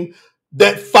Yahudim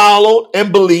that followed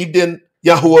and believed in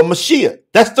YAHUAH and Mashiyha.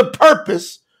 That's the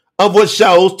purpose of what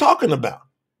Shaul's talking about.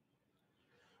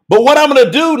 But what I'm going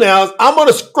to do now is I'm going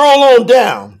to scroll on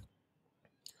down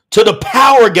to the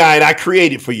power guide I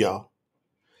created for y'all.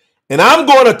 And I'm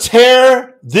going to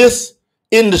tear this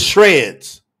into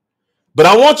shreds. But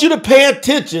I want you to pay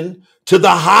attention to the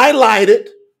highlighted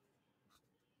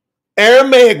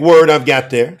Aramaic word I've got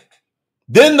there,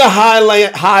 then the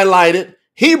highlighted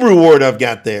Hebrew word I've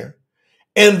got there,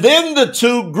 and then the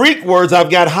two Greek words I've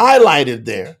got highlighted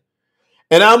there.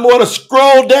 And I'm going to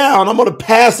scroll down. I'm going to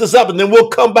pass this up, and then we'll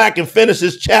come back and finish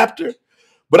this chapter.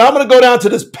 But I'm going to go down to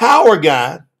this power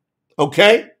guide,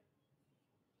 okay?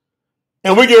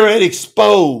 And we're getting ready to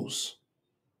expose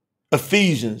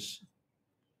Ephesians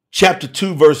chapter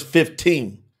 2, verse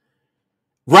 15.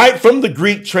 Right from the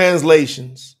Greek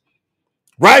translations,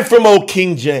 right from old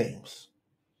King James.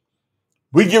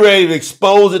 We get ready to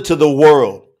expose it to the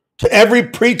world, to every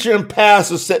preacher and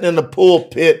pastor sitting in the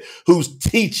pulpit who's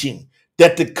teaching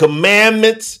that the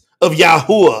commandments of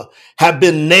YAHUAH have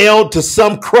been nailed to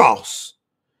some cross.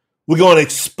 We're going to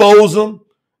expose them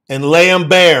and lay them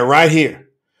bare right here.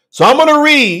 So I'm going to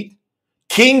read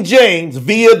King James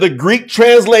via the Greek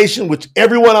translation, which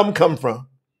every one of them come from.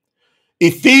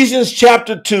 Ephesians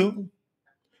chapter 2,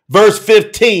 verse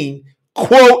 15,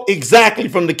 quote exactly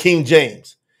from the King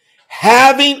James.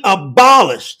 Having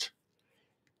abolished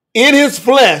in his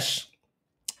flesh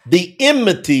the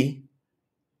enmity,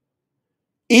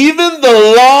 even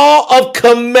the law of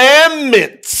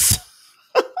commandments.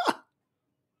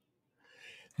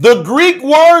 The Greek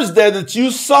words there that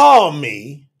you saw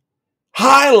me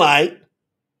highlight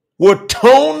were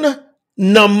ton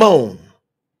namon.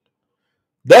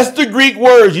 That's the Greek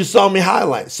words you saw me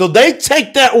highlight. So they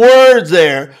take that word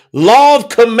there, law of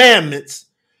commandments,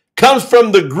 comes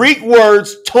from the Greek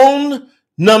words ton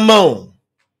namon.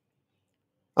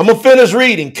 I'm going to finish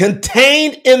reading.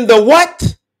 Contained in the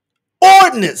what?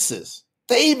 Ordinances.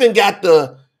 They even got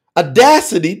the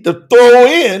audacity to throw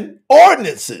in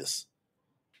ordinances.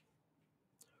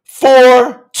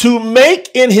 For to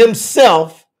make in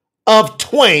himself of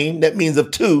twain, that means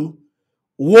of two,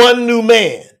 one new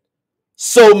man,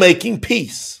 so making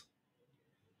peace.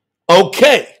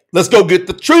 Okay, let's go get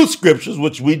the true scriptures,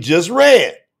 which we just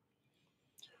read.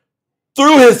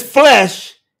 Through his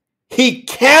flesh, he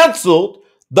canceled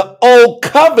the old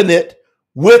covenant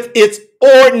with its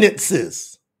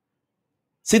ordinances.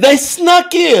 See, they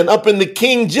snuck in up in the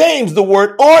King James the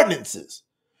word ordinances.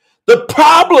 The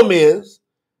problem is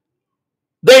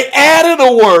they added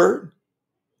a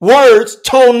words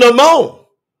tonamon.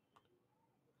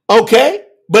 Okay?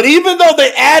 But even though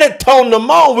they added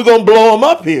tonamon, we're going to blow them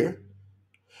up here.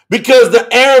 Because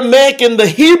the Aramaic and the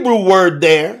Hebrew word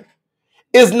there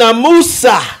is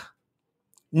namusa.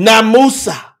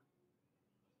 Namusa.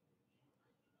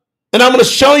 And I'm going to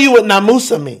show you what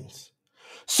namusa means.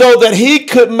 So that he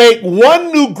could make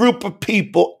one new group of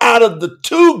people out of the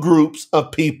two groups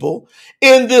of people.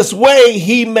 In this way,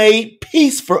 he made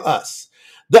peace for us.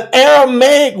 The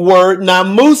Aramaic word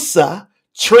namusa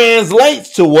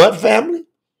translates to what, family?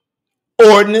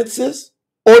 Ordinances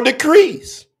or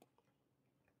decrees.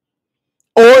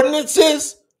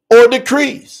 Ordinances or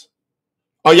decrees.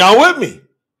 Are y'all with me?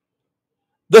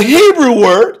 The Hebrew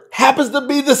word happens to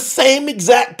be the same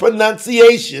exact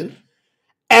pronunciation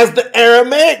as the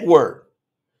Aramaic word,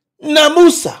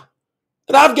 namusa.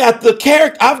 And I've got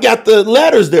the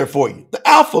letters there for you, the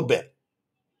alphabet.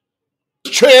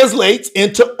 It translates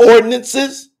into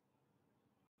ordinances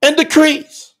and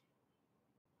decrees,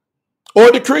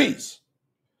 or decrees.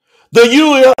 The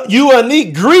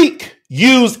YAHUAH Greek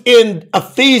used in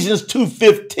Ephesians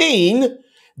 2:15,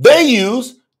 they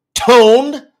use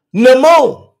ton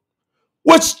nemon,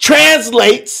 which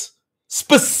translates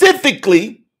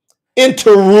specifically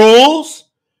into rules,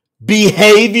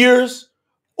 behaviors,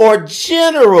 or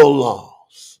general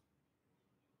laws.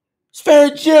 It's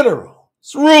very general.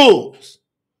 It's rules.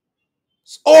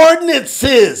 It's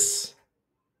ordinances.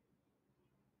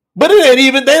 But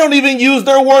they don't even use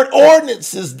their word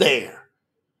ordinances there.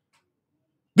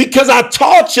 Because I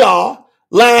taught y'all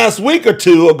last week or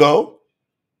two ago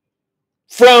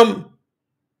from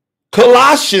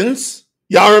Colossians,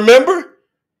 y'all remember?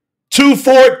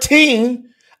 2:14,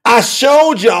 I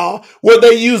showed y'all where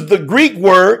they use the Greek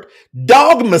word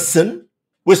dogmason,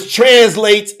 which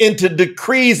translates into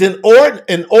decrees and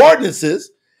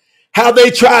ordinances, how they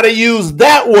try to use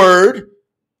that word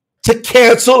to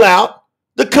cancel out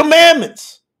the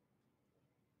commandments.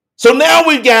 So now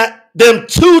we've got them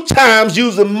 2 times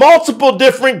using multiple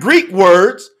different Greek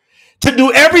words to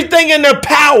do everything in their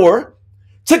power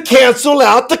to cancel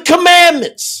out the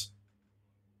commandments.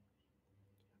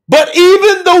 But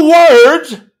even the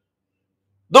words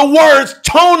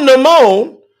ton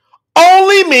nemon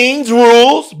only means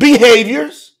rules,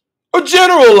 behaviors, or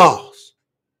general laws.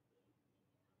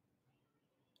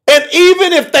 And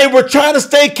even if they were trying to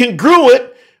stay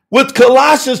congruent with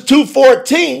Colossians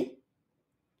 2:14,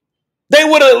 they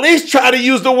would at least try to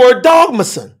use the word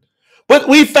dogmason. But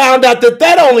we found out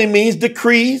that only means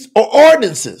decrees or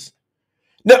ordinances.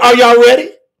 Now, are y'all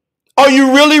ready? Are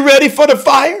you really ready for the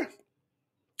fire?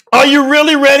 Are you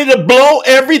really ready to blow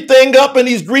everything up in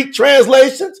these Greek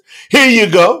translations? Here you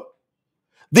go.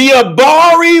 The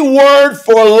Abari word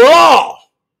for law,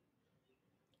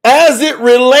 as it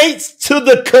relates to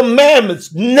the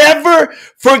commandments. Never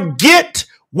forget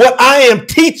what I am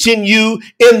teaching you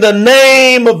in the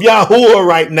name of YAHUAH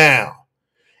right now.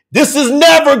 This is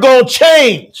never going to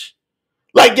change.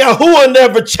 Like YAHUAH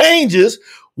never changes.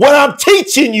 What I'm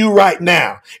teaching you right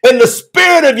now, and the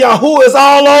spirit of YAHUAH is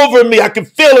all over me. I can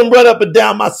feel him run up and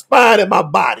down my spine and my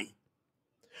body.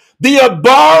 The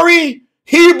Abari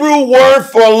Hebrew word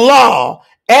for law,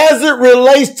 as it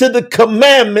relates to the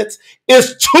commandments,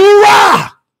 is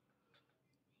Torah,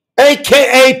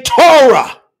 aka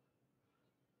Torah.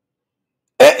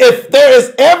 If there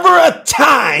is ever a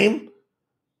time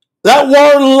that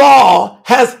word law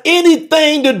has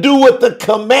anything to do with the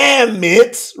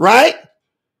commandments, right?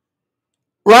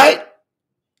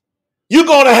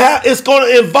 It's going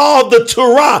to involve the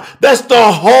Torah. That's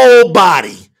the whole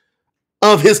body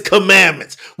of his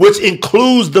commandments, which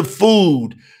includes the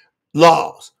food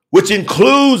laws, which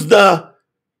includes the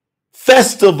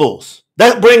festivals.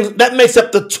 That makes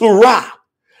up the Torah.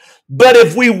 But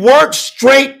if we work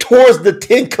straight towards the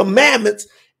 10 commandments,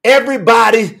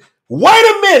 everybody, wait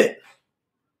a minute.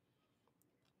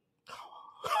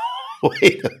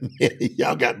 Wait a minute.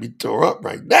 Y'all got me tore up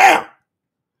right now.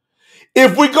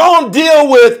 If we're going to deal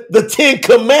with the 10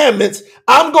 commandments,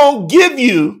 I'm going to give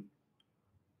you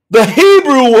the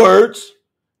Hebrew words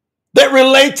that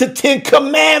relate to 10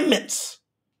 commandments.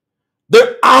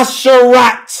 They're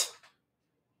Asherat,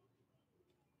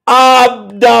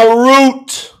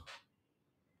 Abdarut,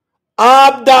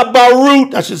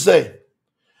 I should say.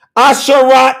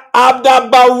 Asherat,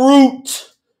 Abdarut.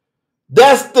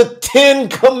 That's the 10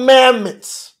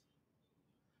 commandments.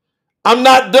 I'm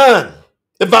not done.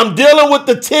 If I'm dealing with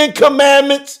the 10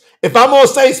 commandments, if I'm going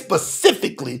to say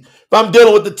specifically, if I'm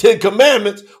dealing with the 10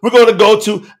 commandments, we're going to go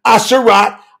to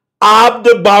Asherat,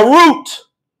 Abdarut.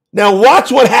 Now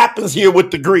watch what happens here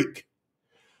with the Greek.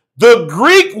 The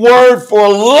Greek word for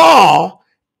law,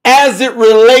 as it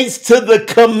relates to the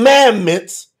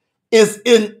commandments, is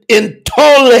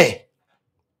intole.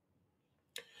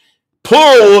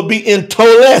 Plural would in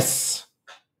intoles.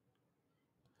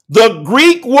 The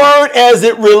Greek word as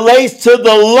it relates to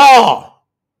the law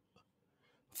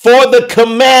for the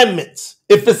commandments,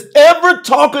 if it's ever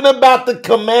talking about the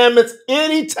commandments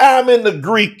anytime in the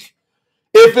Greek,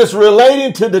 if it's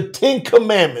relating to the 10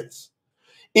 commandments,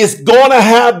 it's going to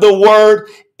have the word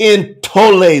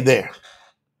intole there,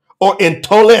 or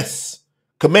intoles,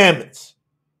 commandments.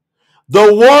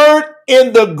 The word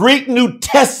in the Greek New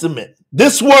Testament,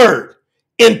 this word,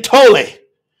 intole,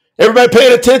 everybody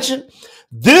paying attention?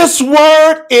 This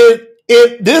word in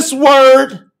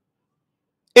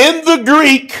the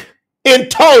Greek,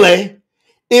 intole,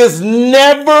 is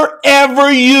never ever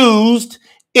used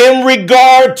in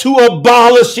regard to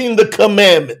abolishing the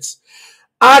commandments.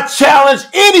 I challenge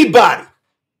anybody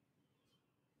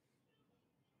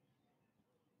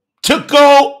to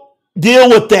go deal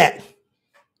with that.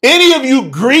 Any of you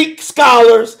Greek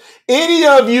scholars, any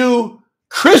of you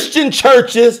Christian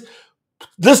churches,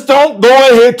 just don't go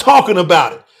in here talking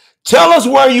about it. Tell us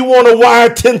where you want to wire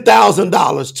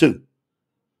 $10,000 to.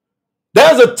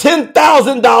 There's a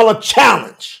 $10,000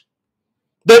 challenge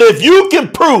that if you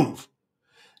can prove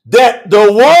that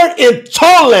the word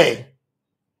entole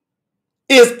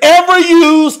is ever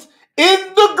used in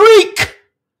the Greek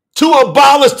to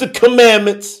abolish the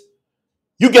commandments,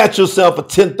 you got yourself a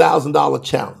 $10,000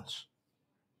 challenge.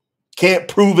 Can't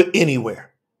prove it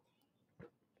anywhere.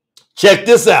 Check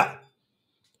this out.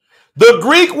 The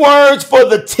Greek words for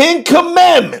the 10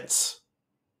 commandments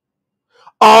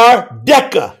are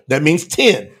deca, that means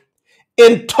 10,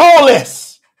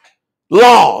 entoles,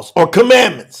 laws or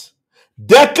commandments.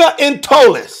 Deca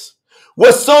entoles.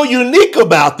 What's so unique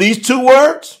about these two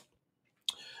words?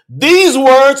 These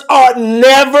words are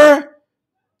never,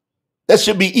 that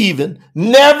should be even,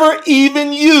 never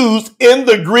even used in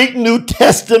the Greek New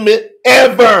Testament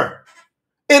ever.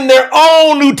 In their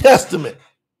own New Testament.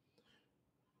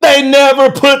 They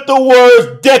never put the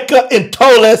words deca and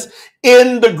toles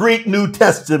in the Greek New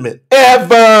Testament,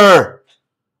 ever.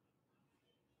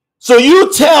 So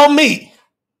you tell me,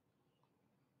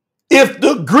 if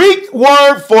the Greek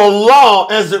word for law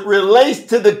as it relates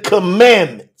to the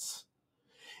commandments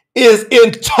is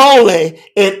entole,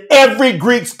 and every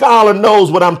Greek scholar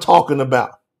knows what I'm talking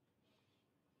about.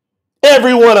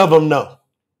 Every one of them know.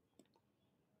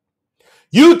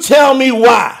 You tell me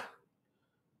why.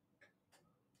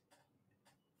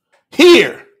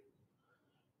 Here,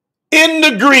 in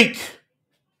the Greek,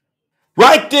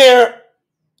 right there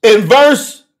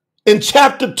in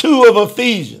chapter 2 of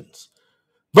Ephesians,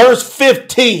 verse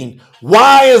 15,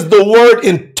 why is the word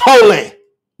entole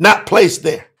not placed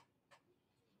there?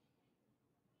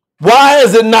 Why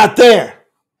is it not there?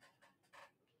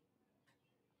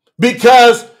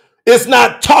 Because it's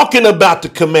not talking about the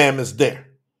commandments there.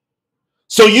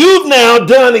 So you've now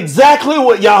done exactly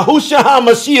what YAHUAH and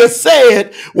His Mashiyha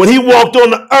said when he walked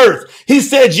on the earth. He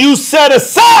said, you set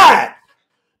aside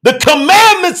the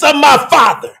commandments of my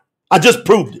Father. I just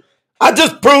proved it. I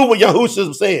just proved what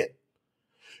YAHUAH said.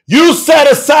 You set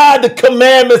aside the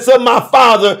commandments of my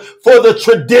Father for the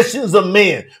traditions of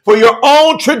men. For your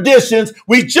own traditions,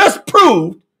 we just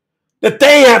proved that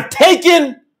they have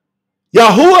taken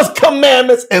YAHUAH's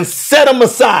commandments and set them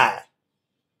aside.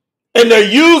 And they're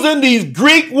using these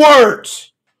Greek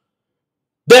words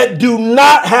that do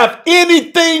not have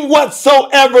anything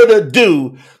whatsoever to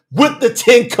do with the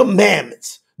 10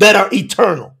 commandments that are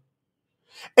eternal.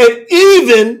 And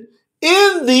even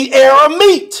in the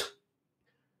Aramaic,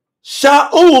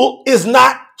 Shaul is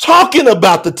not talking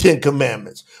about the 10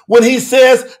 commandments. When he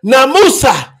says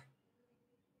namusa,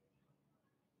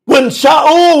 when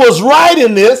Shaul was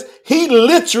writing this, he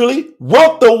literally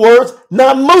wrote the words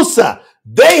namusa.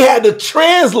 They had to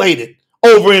translate it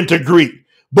over into Greek.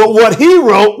 But what he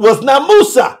wrote was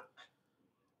namusa.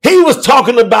 He was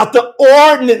talking about the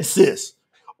ordinances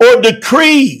or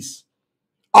decrees,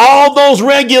 all those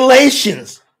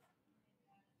regulations,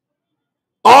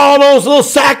 all those little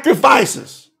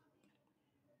sacrifices.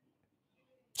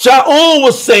 Shaul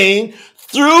was saying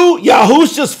through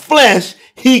Yahushua's flesh,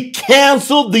 he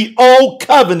canceled the old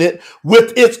covenant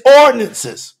with its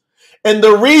ordinances. And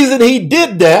the reason he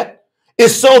did that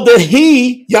is so that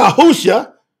he,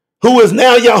 Yahushua, who is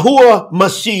now YAHUAH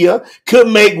Mashiyha, could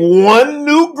make one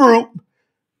new group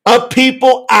of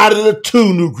people out of the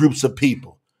 2 new groups of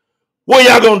people. What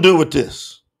y'all gonna do with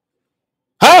this?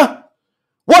 Huh?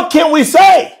 What can we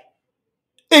say?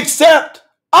 Except,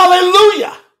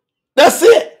 hallelujah. That's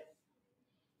it.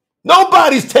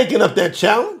 Nobody's taking up that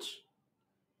challenge.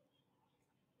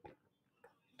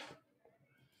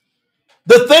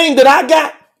 The thing that I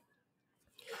got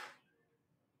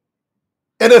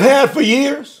and have had for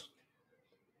years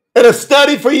and have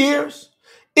studied for years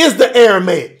is the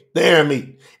Aramaic,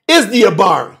 is the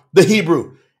Abari, the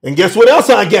Hebrew. And guess what else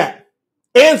I got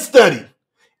and studied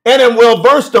and am well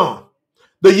versed on?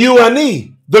 The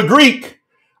YAHUAH, the Greek.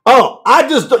 Oh,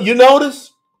 you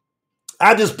notice?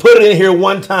 I just put it in here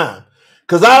one time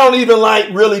because I don't even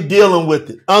like really dealing with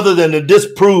it other than to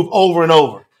disprove over and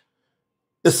over.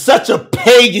 It's such a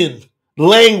pagan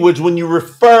language when you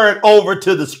refer it over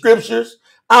to the scriptures.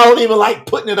 I don't even like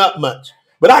putting it up much.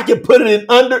 But I can put it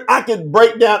I can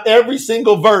break down every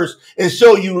single verse and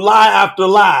show you lie after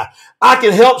lie. I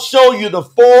can help show you the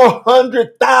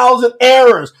 400,000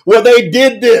 errors where they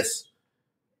did this.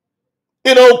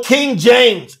 King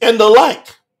James and the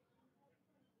like.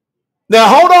 Now,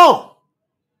 hold on.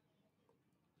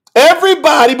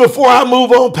 Everybody, before I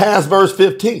move on past verse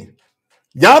 15,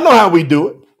 y'all know how we do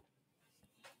it.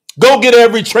 Go get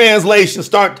every translation,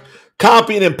 start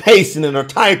copying and pasting it or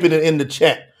typing it in the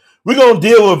chat. We're going to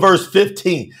deal with verse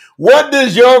 15. What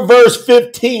does your verse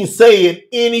 15 say in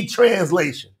any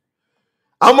translation?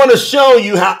 I'm going to show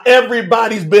you how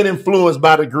everybody's been influenced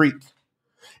by the Greek.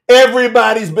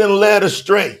 Everybody's been led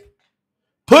astray.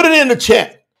 Put it in the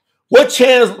chat. What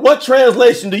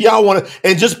translation do y'all want to,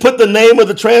 and just put the name of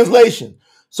the translation.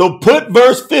 So put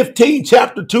verse 15,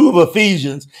 chapter 2 of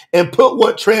Ephesians, and put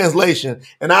what translation.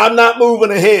 And I'm not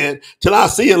moving ahead till I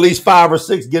see at least 5 or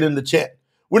 6 get in the chat.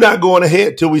 We're not going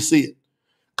ahead till we see it.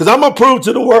 Because I'm going to prove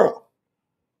to the world.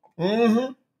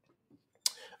 I'm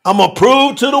going to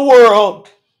prove to the world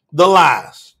the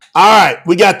lies. All right,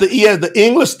 we got the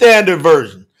English Standard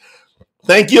Version.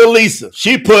 Thank you, Elisa.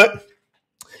 She put,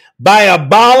 by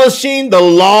abolishing the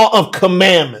law of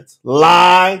commandments.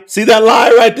 Lie. See that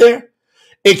lie right there?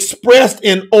 Expressed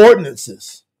in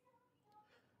ordinances,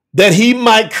 that he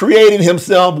might create in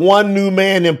himself one new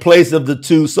man in place of the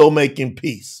two, so making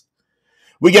peace.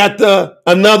 We got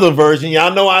another version.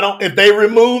 Y'all know if they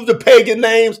remove the pagan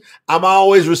names, I'm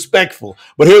always respectful.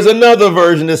 But here's another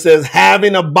version that says,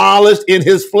 having abolished in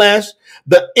his flesh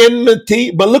the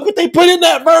enmity. But look what they put in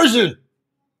that version.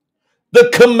 The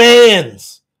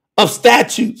commands of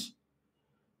statutes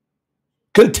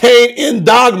contained in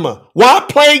dogma. Why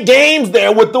play games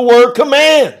there with the word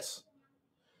commands?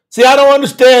 See, I don't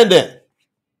understand that.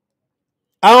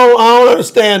 I don't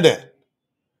understand that.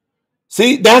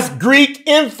 See, that's Greek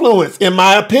influence, in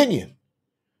my opinion.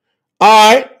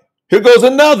 All right, here goes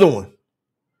another one.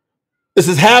 This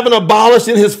is having abolished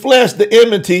in his flesh the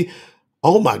enmity.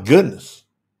 Oh my goodness.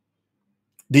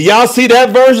 Do y'all see that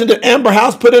version that Amber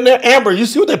House put in there? Amber, you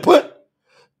see what they put?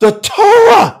 The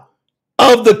Torah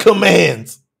of the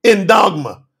commands in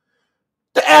dogma.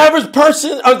 The average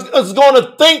person is going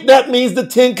to think that means the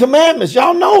 10 commandments.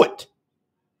 Y'all know it.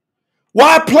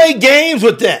 Why play games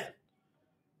with that?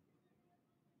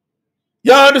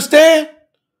 Y'all understand?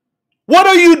 What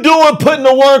are you doing putting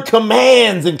the word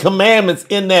commands and commandments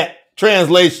in that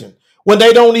translation when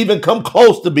they don't even come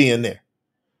close to being there?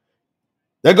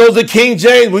 There goes the King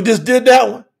James. We just did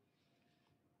that one.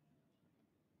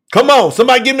 Come on,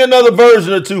 somebody give me another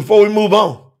version or two before we move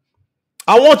on.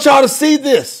 I want y'all to see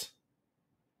this.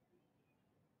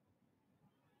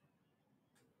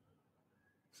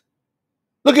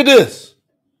 Look at this.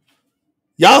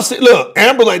 Y'all see, look,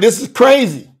 Amber, like, this is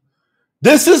crazy.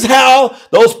 This is how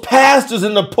those pastors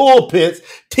in the pulpits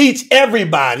teach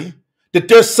everybody that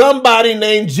there's somebody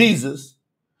named Jesus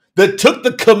that took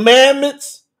the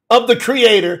commandments of the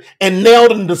Creator and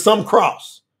nailed them to some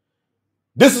cross.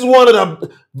 This is one of the,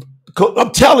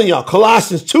 I'm telling y'all,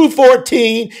 Colossians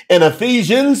 2:14 and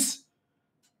Ephesians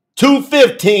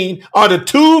 2:15 are the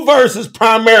two verses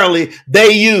primarily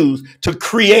they use to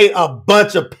create a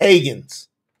bunch of pagans.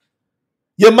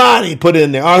 Yamani put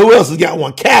in there. Or who else has got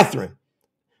one? Catherine.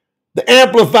 The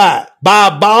Amplified. By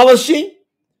abolishing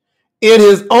in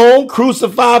his own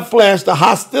crucified flesh the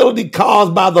hostility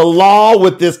caused by the law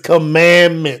with its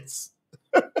commandments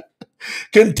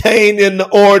contained in the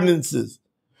ordinances,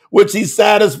 which he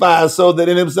satisfies so that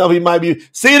in himself he might be.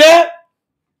 See that?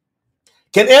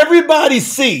 Can everybody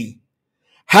see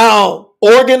how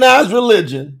organized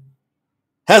religion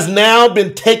has now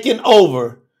been taken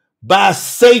over by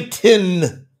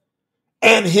Satan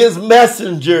and his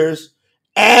messengers,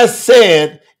 as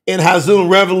said in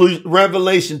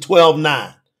Revelation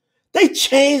 12:9?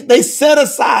 They set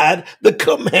aside the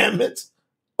commandments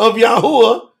of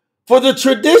YAHUAH for the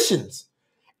traditions.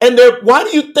 And why do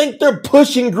you think they're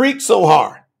pushing Greek so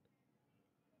hard?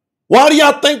 Why do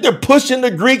y'all think they're pushing the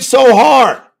Greek so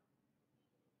hard?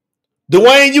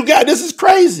 Dwayne, this is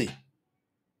crazy.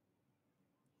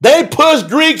 They push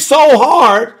Greek so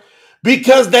hard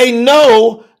because they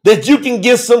know that you can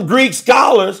get some Greek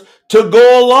scholars to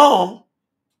go along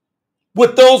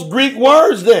with those Greek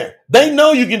words there. They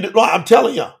know you can do, I'm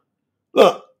telling y'all,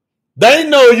 look, they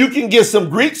know you can get some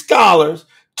Greek scholars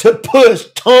to push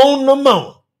tone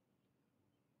namon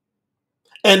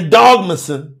and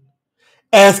dogmason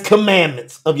as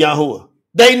commandments of YAHUAH.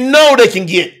 They know they can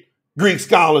get Greek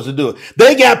scholars to do it.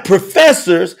 They got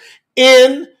professors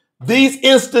in these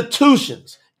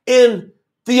institutions, in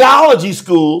theology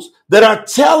schools, that are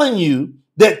telling you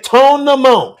that tone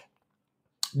namon,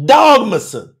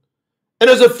 dogmason, and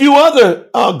there's a few other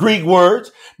Greek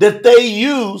words that they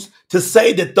use to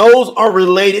say that those are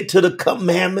related to the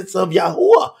commandments of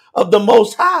YAHUAH, of the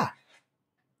Most High.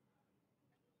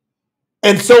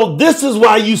 And so this is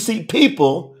why you see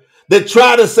people that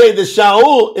try to say that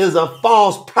Shaul is a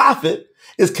false prophet,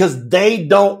 is because they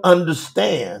don't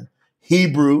understand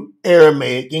Hebrew,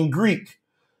 Aramaic, and Greek.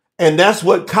 And that's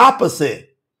what Kappa said.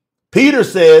 Peter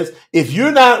says, if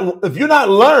you're not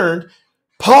learned,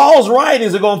 Paul's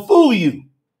writings are going to fool you.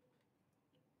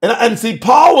 And see,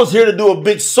 Paul was here to do a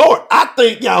big sort. I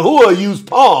think YAHUAH used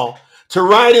Paul to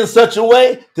write in such a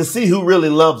way to see who really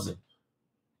loves him.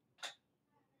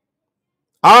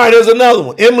 All right, there's another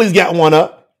one. Emily's got one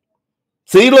up.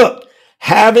 See, look,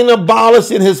 having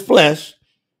abolished in his flesh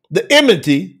the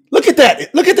enmity. Look at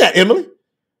that. Look at that, Emily.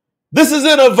 This is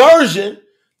in a version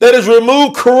that has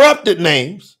removed corrupted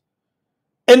names.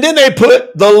 And then they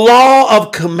put the law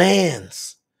of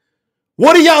commands.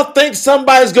 What do y'all think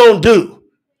somebody's going to do?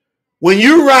 When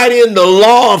you write in the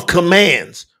law of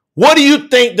commands, what do you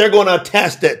think they're going to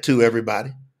attach that to,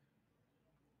 everybody?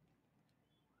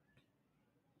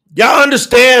 Y'all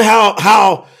understand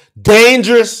how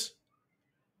dangerous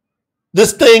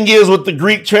this thing is with the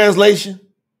Greek translation?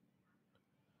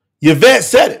 Yvette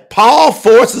said it. Paul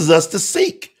forces us to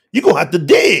seek. You're going to have to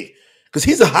dig because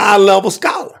he's a high-level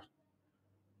scholar.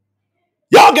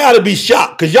 Y'all got to be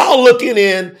shocked because y'all are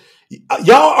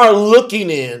looking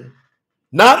in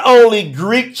not only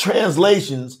Greek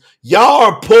translations, y'all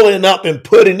are pulling up and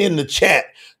putting in the chat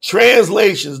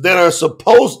translations that are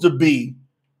supposed to be,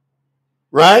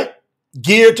 right,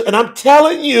 geared to, and I'm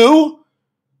telling you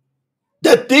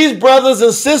that these brothers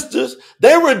and sisters,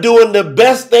 they were doing the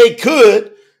best they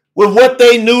could with what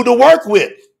they knew to work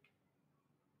with.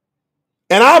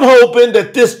 And I'm hoping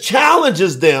that this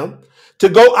challenges them to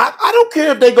go, I don't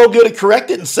care if they go get it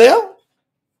corrected and sell.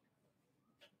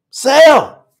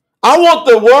 Sell. I want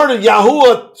the word of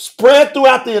YAHUAH spread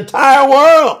throughout the entire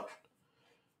world.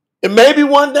 And maybe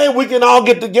one day we can all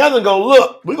get together and go,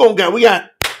 look, we got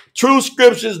true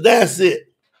scriptures, that's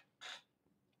it.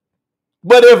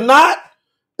 But if not,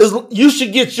 you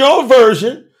should get your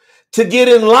version to get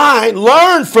in line,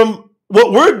 learn from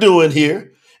what we're doing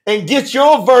here, and get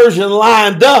your version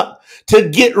lined up to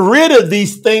get rid of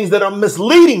these things that are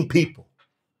misleading people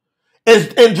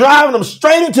and driving them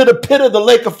straight into the pit of the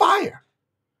lake of fire.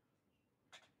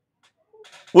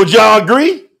 Would y'all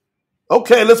agree?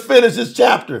 Okay, let's finish this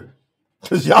chapter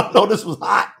because y'all know this was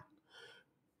hot.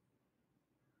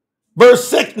 Verse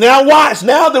 6, now watch.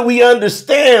 Now that we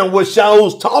understand what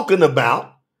Shaul's talking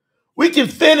about, we can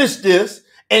finish this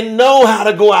and know how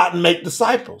to go out and make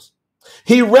disciples.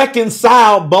 He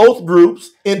reconciled both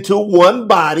groups into one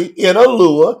body in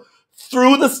YAHUAH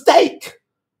through the stake,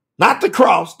 not the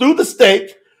cross, through the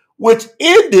stake, which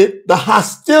ended the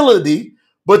hostility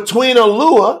between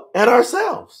YAHUAH and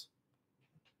ourselves.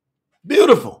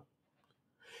 Beautiful.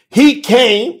 He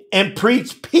came and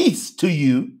preached peace to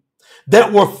you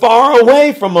that were far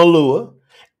away from YAHUAH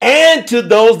and to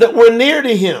those that were near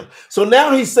to him. So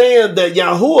now he's saying that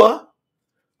YAHUAH,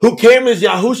 who came as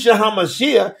YAHUAH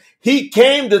HaMashiyha, he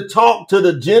came to talk to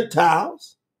the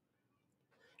Gentiles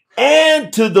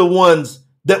and to the ones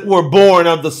that were born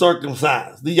of the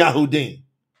circumcised, the Yahudim.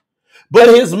 But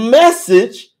his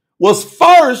message was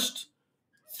first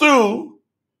through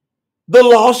the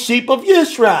lost sheep of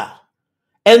Israel.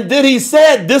 And then he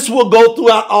said, this will go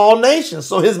throughout all nations.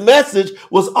 So his message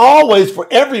was always for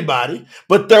everybody,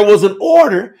 but there was an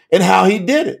order in how he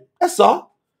did it. That's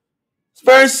all. It's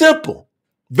very simple,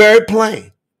 very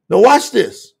plain. Now watch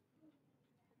this.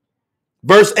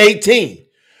 Verse 18,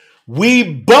 we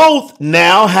both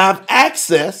now have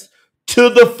access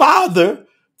to the Father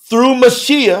through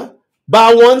Mashiyha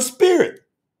by one Spirit.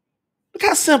 Look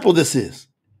how simple this is.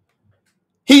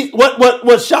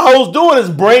 What Shaul's doing is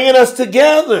bringing us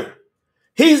together.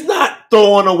 He's not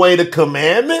throwing away the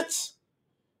commandments.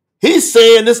 He's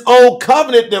saying this old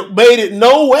covenant that made it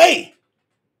no way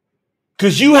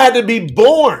because you had to be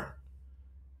born.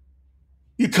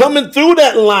 You're coming through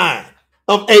that line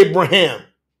of Abraham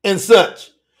and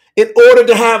such in order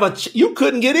to have you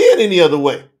couldn't get in any other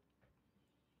way.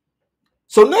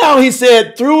 So now he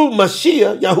said through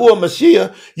Mashiyha, YAHUAH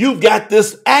Mashiyha, you've got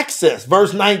this access.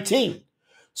 Verse 19.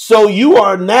 So you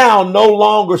are now no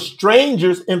longer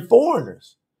strangers and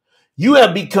foreigners. You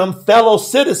have become fellow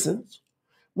citizens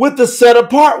with the set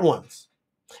apart ones.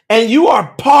 And you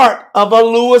are part of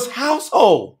YAHUAH's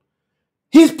household.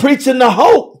 He's preaching the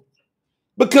hope.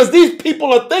 Because these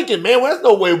people are thinking, man, well, there's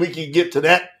no way we can get to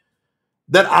that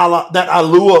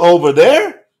YAHUAH over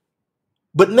there.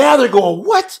 But now they're going,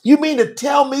 what? You mean to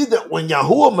tell me that when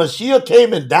YAHUAH Mashiyha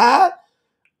came and died,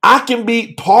 I can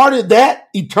be part of that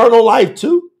eternal life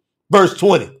too? Verse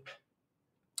 20.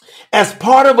 As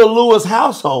part of YAHUAH's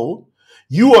household,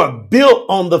 you are built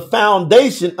on the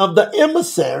foundation of the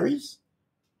emissaries,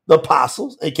 the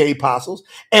apostles, aka apostles,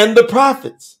 and the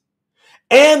prophets.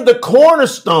 And the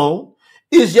cornerstone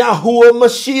is YAHUAH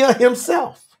Mashiyha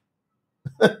himself.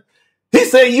 He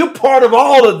said, you're part of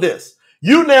all of this.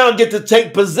 You now get to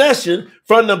take possession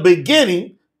from the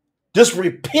beginning. Just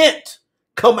repent,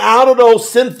 come out of those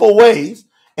sinful ways,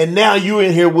 and now you're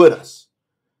in here with us.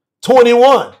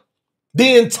 21,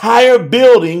 the entire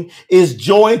building is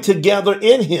joined together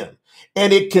in him,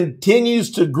 and it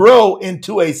continues to grow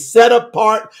into a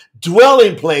set-apart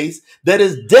dwelling place that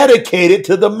is dedicated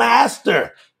to the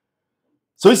master.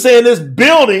 So he's saying this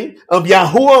building of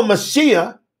YAHUAH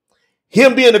Mashiyha,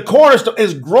 him being the cornerstone,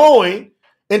 is growing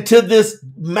into this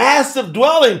massive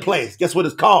dwelling place. Guess what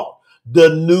it's called?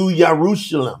 The New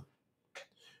Jerusalem.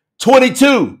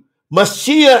 22,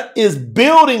 Mashiyha is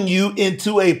building you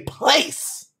into a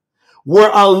place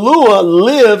where YAHUAH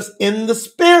lives in the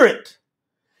spirit.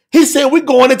 He said we're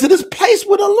going into this place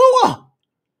with YAHUAH,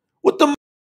 with the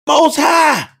Most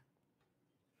High.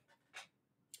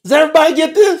 Does everybody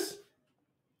get this?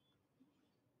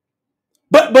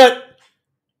 But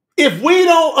if we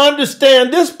don't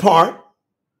understand this part,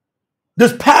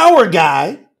 this power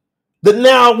guide that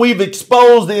now we've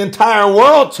exposed the entire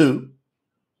world to,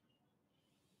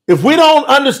 if we don't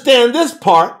understand this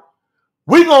part,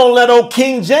 we're going to let old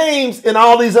King James and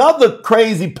all these other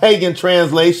crazy pagan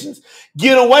translations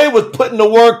get away with putting the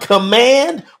word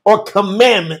command or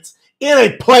commandments in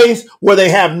a place where they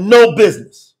have no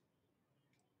business.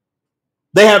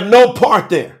 They have no part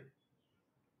there.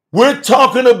 We're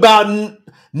talking about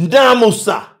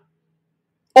namusa,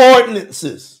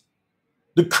 ordinances,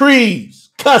 decrees,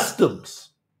 customs.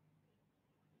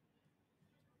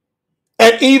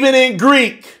 And even in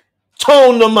Greek,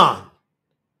 tonoman,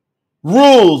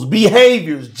 rules,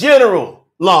 behaviors, general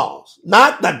laws,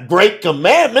 not the great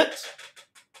commandments.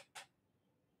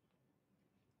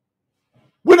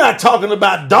 We're not talking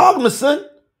about dogmason.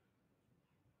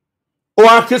 Or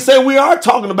I could say we are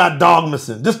talking about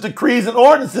dogmason, just decrees and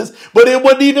ordinances, but it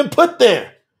wasn't even put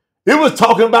there. It was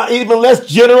talking about even less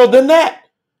general than that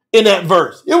in that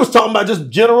verse. It was talking about just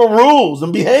general rules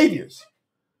and behaviors,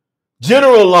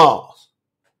 general laws.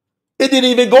 It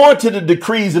didn't even go into the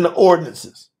decrees and the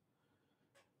ordinances.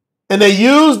 And they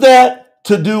used that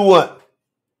to do what?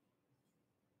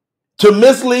 To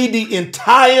mislead the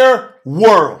entire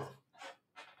world.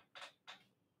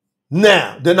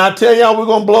 Now, didn't I tell y'all we're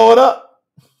going to blow it up?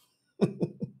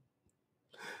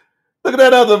 Look at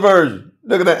that other version.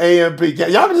 Look at that AMP.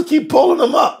 Y'all can just keep pulling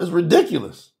them up. It's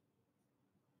ridiculous.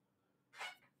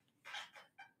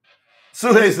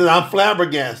 So they said, I'm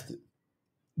flabbergasted.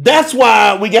 That's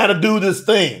why we got to do this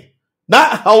thing.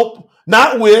 Not hope,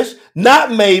 not wish,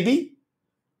 not maybe.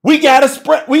 We got to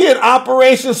spread. We in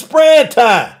Operation Spread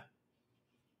Time.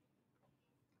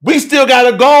 We still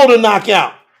got a goal to knock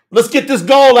out. Let's get this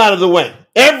goal out of the way.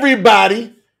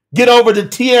 Everybody get over to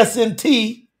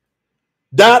tsnt.org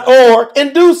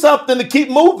and do something to keep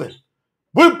moving.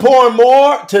 We're pouring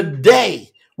more today.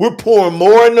 We're pouring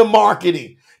more into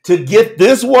marketing to get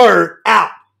this word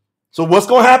out. So what's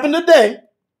going to happen today?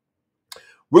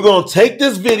 We're going to take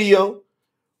this video.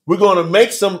 We're going to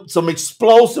make some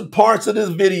explosive parts of this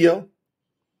video.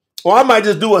 Or I might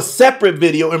just do a separate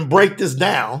video and break this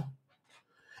down.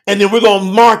 And then we're going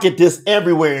to market this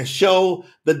everywhere and show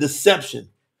the deception.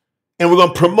 And we're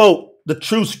going to promote the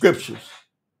true scriptures.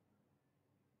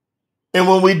 And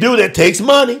when we do, that takes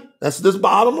money. That's this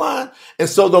bottom line. And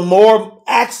so the more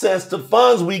access to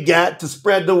funds we got to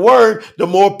spread the word, the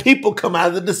more people come out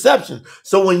of the deception.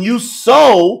 So when you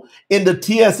sow into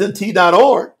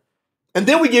tsnt.org, and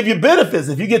then we give you benefits.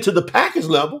 If you get to the package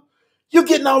level, you're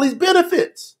getting all these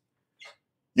benefits.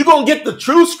 You're going to get the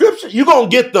true scripture. You're going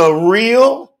to get the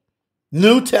real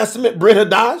New Testament Brit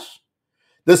Hadash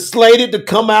that's slated to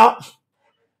come out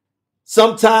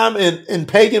sometime in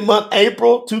pagan month,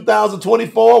 April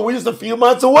 2024. We're just a few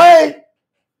months away.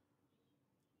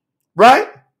 Right?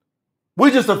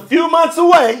 We're just a few months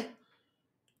away.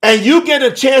 And you get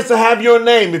a chance to have your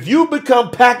name. If you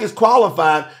become package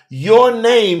qualified, your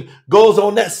name goes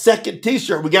on that second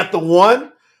t-shirt. We got the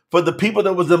one for the people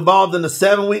that was involved in the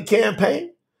 7-week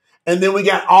campaign. And then we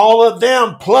got all of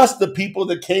them plus the people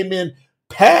that came in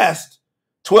past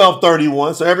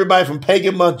 12/31. So everybody from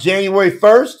pagan month, January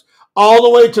 1st, all the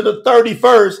way to the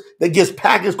 31st that gets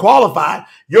package qualified,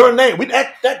 your name.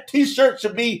 That t-shirt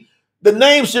should be, the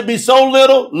name should be so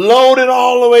little, loaded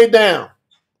all the way down.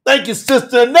 Thank you,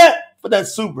 Sister Annette, for that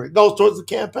super. It goes towards the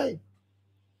campaign.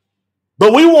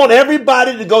 But we want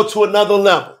everybody to go to another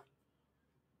level.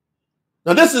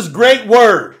 Now, this is great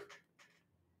word.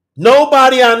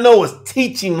 Nobody I know is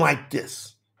teaching like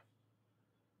this.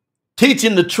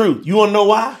 Teaching the truth. You want to know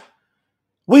why?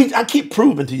 I keep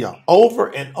proving to y'all over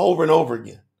and over and over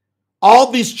again.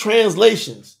 All these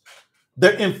translations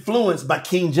they're influenced by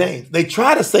King James. They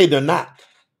try to say they're not.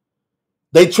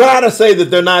 They try to say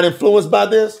that they're not influenced by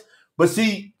this. But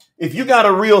see, if you got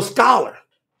a real scholar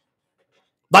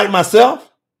like myself,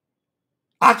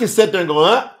 I can sit there and go,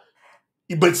 huh?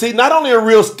 But see, not only a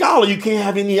real scholar, you can't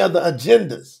have any other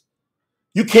agendas.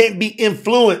 You can't be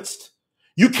influenced.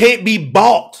 You can't be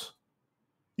bought.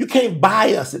 You can't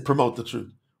buy us and promote the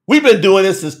truth. We've been doing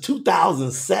this since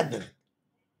 2007.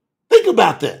 Think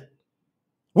about that.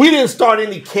 We didn't start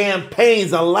any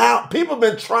campaigns. People have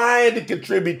been trying to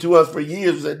contribute to us for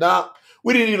years. We said, no,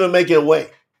 we didn't even make it away.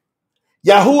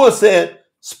 YAHUAH said,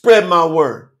 spread my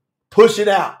word. Push it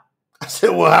out. I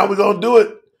said, well, how are we going to do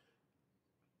it?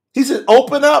 He said,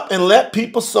 open up and let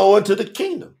people sow into the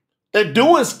kingdom. They're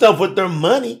doing stuff with their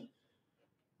money,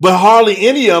 but hardly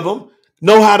any of them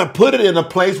know how to put it in a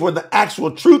place where the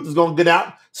actual truth is going to get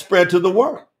out, spread to the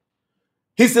world.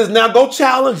 He says, now go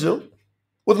challenge them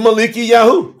with Maliki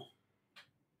Yahu.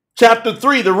 Chapter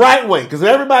 3, the right way. Because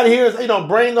everybody here is,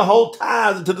 bring the whole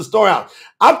tithes into the storehouse.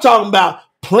 I'm talking about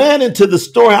planting to the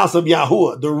storehouse of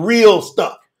YAHUAH, the real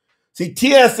stuff. See,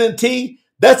 TSNT,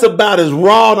 that's about as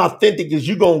raw and authentic as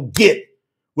you're going to get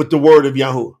with the word of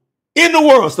YAHUAH. In the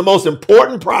world, it's the most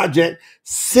important project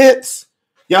since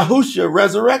Yahusha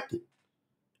resurrected.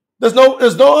 There's no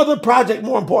other project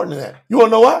more important than that. You want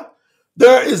to know what?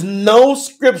 There is no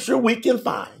scripture we can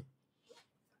find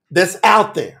that's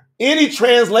out there. Any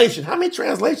translation. How many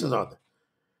translations are there?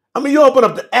 I mean, you open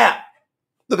up the app.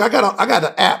 Look, I got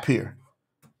an app here.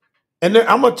 And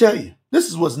I'm going to tell you, this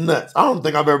is what's nuts. I don't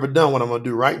think I've ever done what I'm going to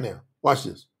do right now. Watch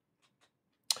this.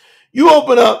 You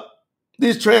open up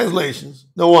these translations.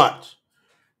 Now watch.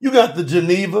 You got the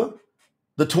Geneva,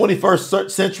 the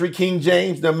 21st century King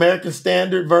James, the American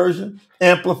Standard Version,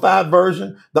 Amplified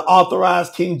Version, the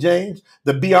Authorized King James,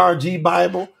 the BRG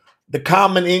Bible, the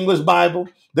Common English Bible,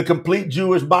 the Complete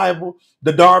Jewish Bible,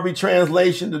 the Darby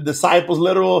Translation, the Disciples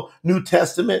Literal New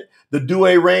Testament, the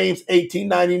Douay-Rheims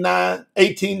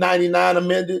 1899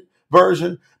 amended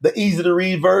version, the easy to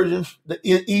read version, the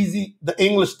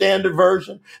English Standard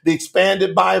Version, the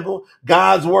Expanded Bible,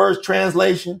 God's Words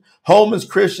Translation, Holman's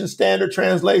Christian Standard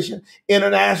Translation,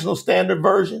 International Standard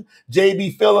Version,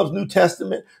 J.B. Phillips New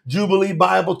Testament, Jubilee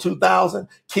Bible 2000,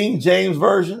 King James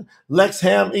Version,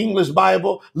 Lexham English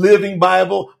Bible, Living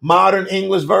Bible, Modern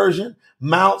English Version,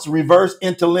 Mounts Reverse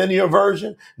Interlinear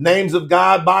Version, Names of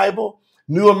God Bible,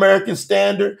 New American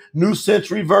Standard, New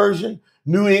Century Version,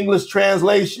 New English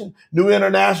Translation, New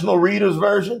International Reader's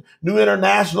Version, New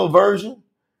International Version,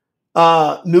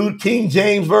 New King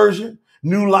James Version,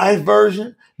 New Life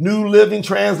Version, New Living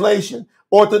Translation,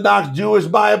 Orthodox Jewish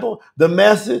Bible, the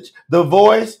Message, the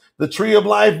Voice, the Tree of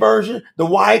Life Version, the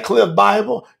Wycliffe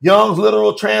Bible, Young's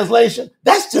Literal Translation.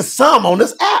 That's just some on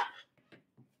this app.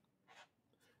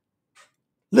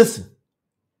 Listen,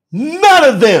 none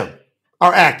of them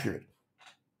are accurate.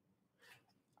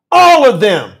 All of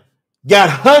them got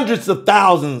hundreds of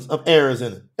thousands of errors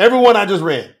in it. Every one I just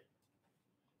read.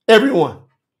 Every one.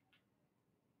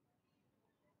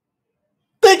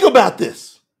 Think about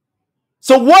this.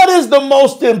 So what is the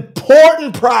most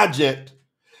important project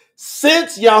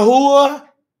since YAHUAH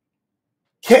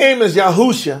came as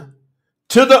Yahusha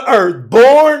to the earth,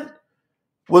 born,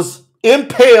 was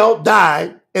impaled,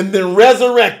 died, and then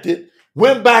resurrected,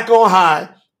 went back on high,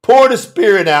 poured his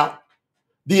spirit out,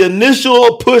 the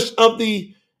initial push of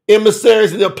the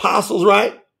emissaries of the apostles,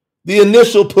 right? The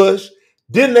initial push.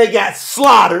 Then they got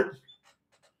slaughtered.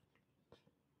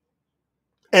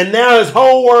 And now his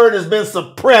whole word has been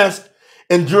suppressed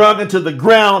and drug into the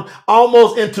ground,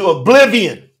 almost into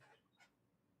oblivion.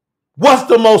 What's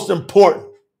the most important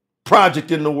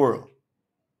project in the world?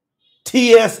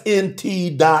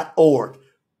 TSNT.org,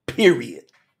 period.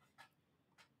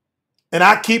 And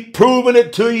I keep proving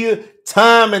it to you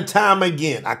time and time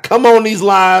again. I come on these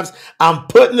lives, I'm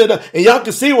putting it up, and y'all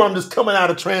can see where I'm just coming out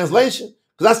of translation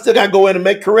because I still got to go in and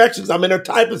make corrections. I'm in there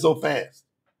typing so fast.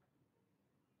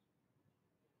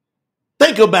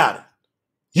 Think about it.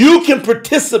 You can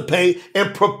participate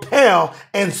and propel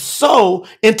and sow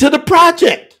into the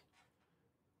project.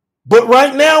 But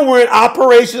right now we're in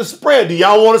Operation Spread. Do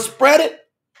y'all want to spread it?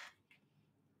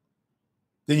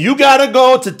 Then you got to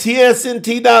go to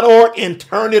tsnt.org and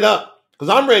turn it up because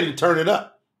I'm ready to turn it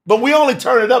up. But we only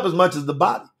turn it up as much as the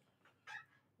body.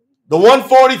 The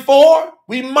 144,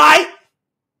 we might.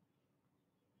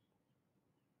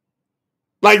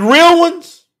 Like real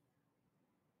ones.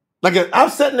 Like I'm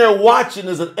sitting there watching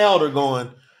as an elder going,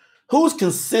 who's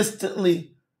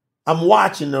consistently, I'm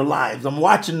watching their lives. I'm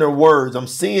watching their words. I'm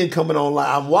seeing coming on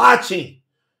live. I'm watching.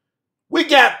 We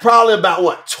got probably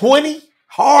about 20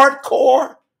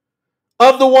 hardcore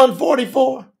of the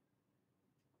 144.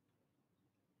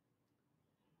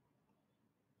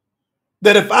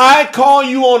 that if I call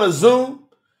you on a Zoom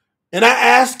and I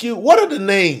ask you, what are the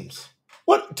names?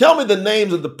 Tell me the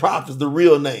names of the prophets, the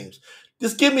real names.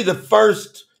 Just give me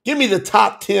the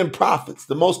top 10 prophets,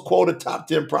 the most quoted top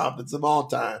 10 prophets of all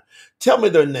time. Tell me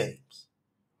their names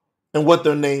and what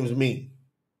their names mean.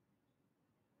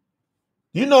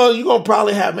 You know, you're going to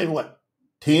probably have maybe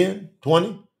 10,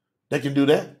 20 that can do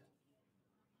that.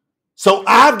 So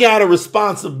I've got a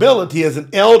responsibility as an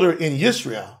elder in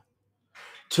Israel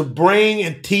to bring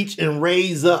and teach and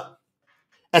raise up.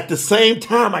 At the same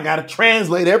time, I got to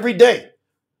translate every day.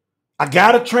 I'm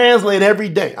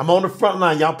on the front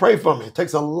line. Y'all pray for me. It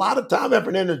takes a lot of time, effort,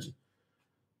 and energy.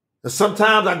 And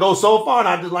sometimes I go so far and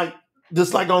I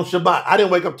just like on Shabbat. I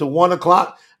didn't wake up till 1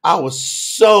 o'clock. I was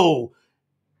so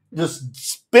just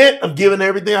spent of giving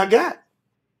everything I got.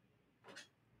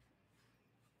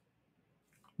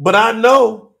 But I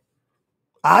know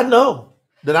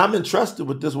that I'm entrusted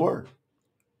with this word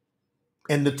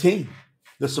and the team,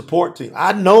 the support team.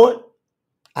 I know it.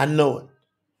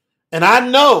 And I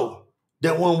know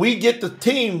that when we get the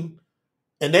team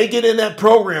and they get in that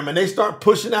program and they start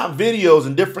pushing out videos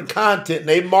and different content and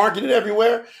they market it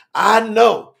everywhere, I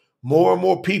know more and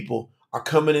more people are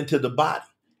coming into the body.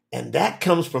 And that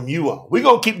comes from you all. We're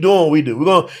going to keep doing what we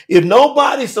do. If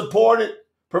nobody supported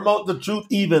Promote the Truth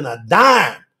even a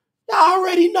dime, y'all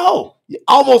already know.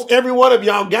 Almost every one of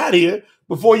y'all got here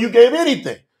before you gave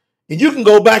anything. And you can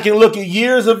go back and look at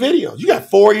years of videos. You got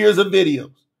 4 years of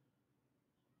videos.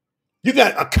 You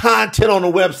got a content on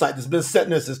the website that's been sitting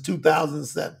there since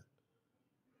 2007.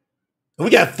 And we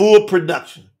got full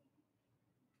production.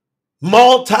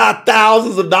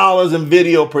 Multi-thousands of dollars in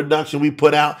video production we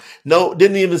put out. No,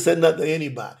 didn't even say nothing to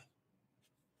anybody.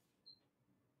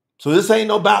 So this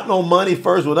ain't about no money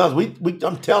first with us.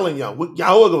 I'm telling y'all,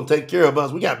 YAHUAH going to take care of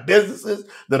us. We got businesses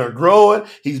that are growing.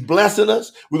 He's blessing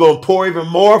us. We're going to pour even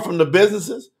more from the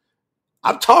businesses.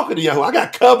 I'm talking to YAHUAH. I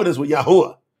got covenants with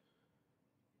YAHUAH.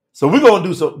 So we're going to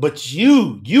do so. But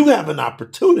you have an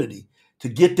opportunity to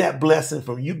get that blessing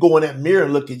from you. Go in that mirror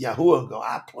and look at YAHUAH and go,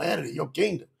 I planted in your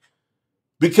kingdom.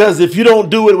 Because if you don't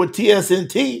do it with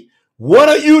TSNT, what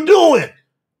are you doing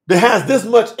that has this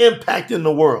much impact in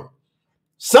the world?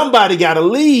 Somebody got to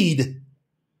lead.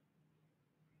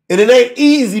 And it ain't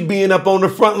easy being up on the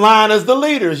front line as the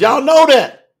leaders. Y'all know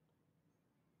that.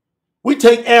 We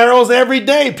take arrows every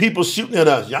day, people shooting at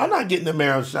us. Y'all not getting them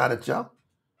arrows shot at y'all.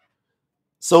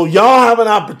 So y'all have an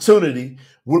opportunity.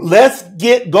 Let's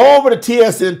go over to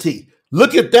TSNT.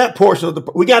 Look at that portion of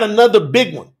we got another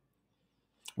big one.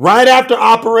 Right after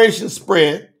Operation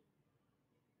Spread,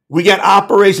 we got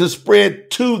Operation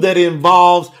Spread 2 that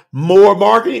involves more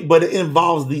marketing, but it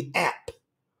involves the app.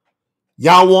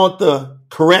 Y'all want the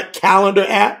correct calendar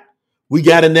app? We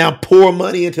got to now pour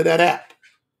money into that app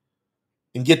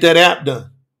and get that app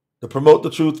done. The Promote the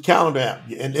Truth calendar app.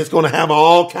 And it's going to have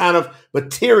all kind of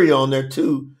material on there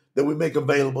too that we make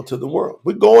available to the world.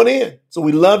 We're going in. So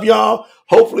we love y'all.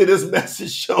 Hopefully this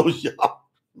message shows y'all.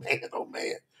 Man, oh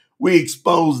man. We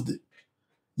exposed it.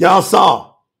 Y'all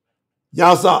saw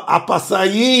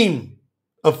Apasiyiym,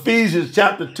 Ephesians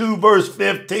chapter 2, verse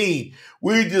 15.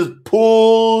 We just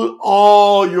pulled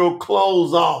all your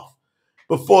clothes off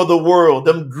before the world.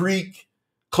 Them Greek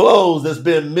clothes that's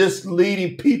been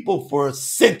misleading people for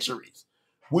centuries.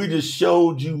 We just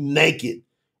showed you naked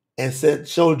and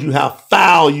showed you how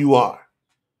foul you are.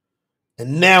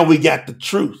 And now we got the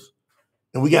truth.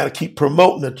 And we got to keep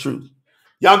promoting the truth.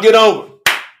 Y'all get over.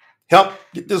 Help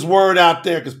get this word out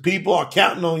there because people are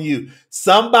counting on you.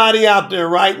 Somebody out there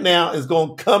right now is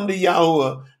going to come to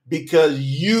YAHUAH because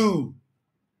you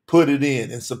put it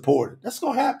in and support it. That's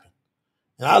going to happen.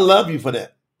 And I love you for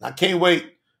that. I can't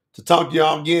wait to talk to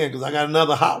y'all again because I got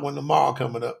another hot one tomorrow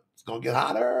coming up. It's going to get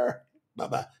hotter.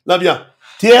 Bye-bye. Love y'all.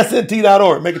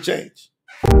 TSNT.org. Make a change.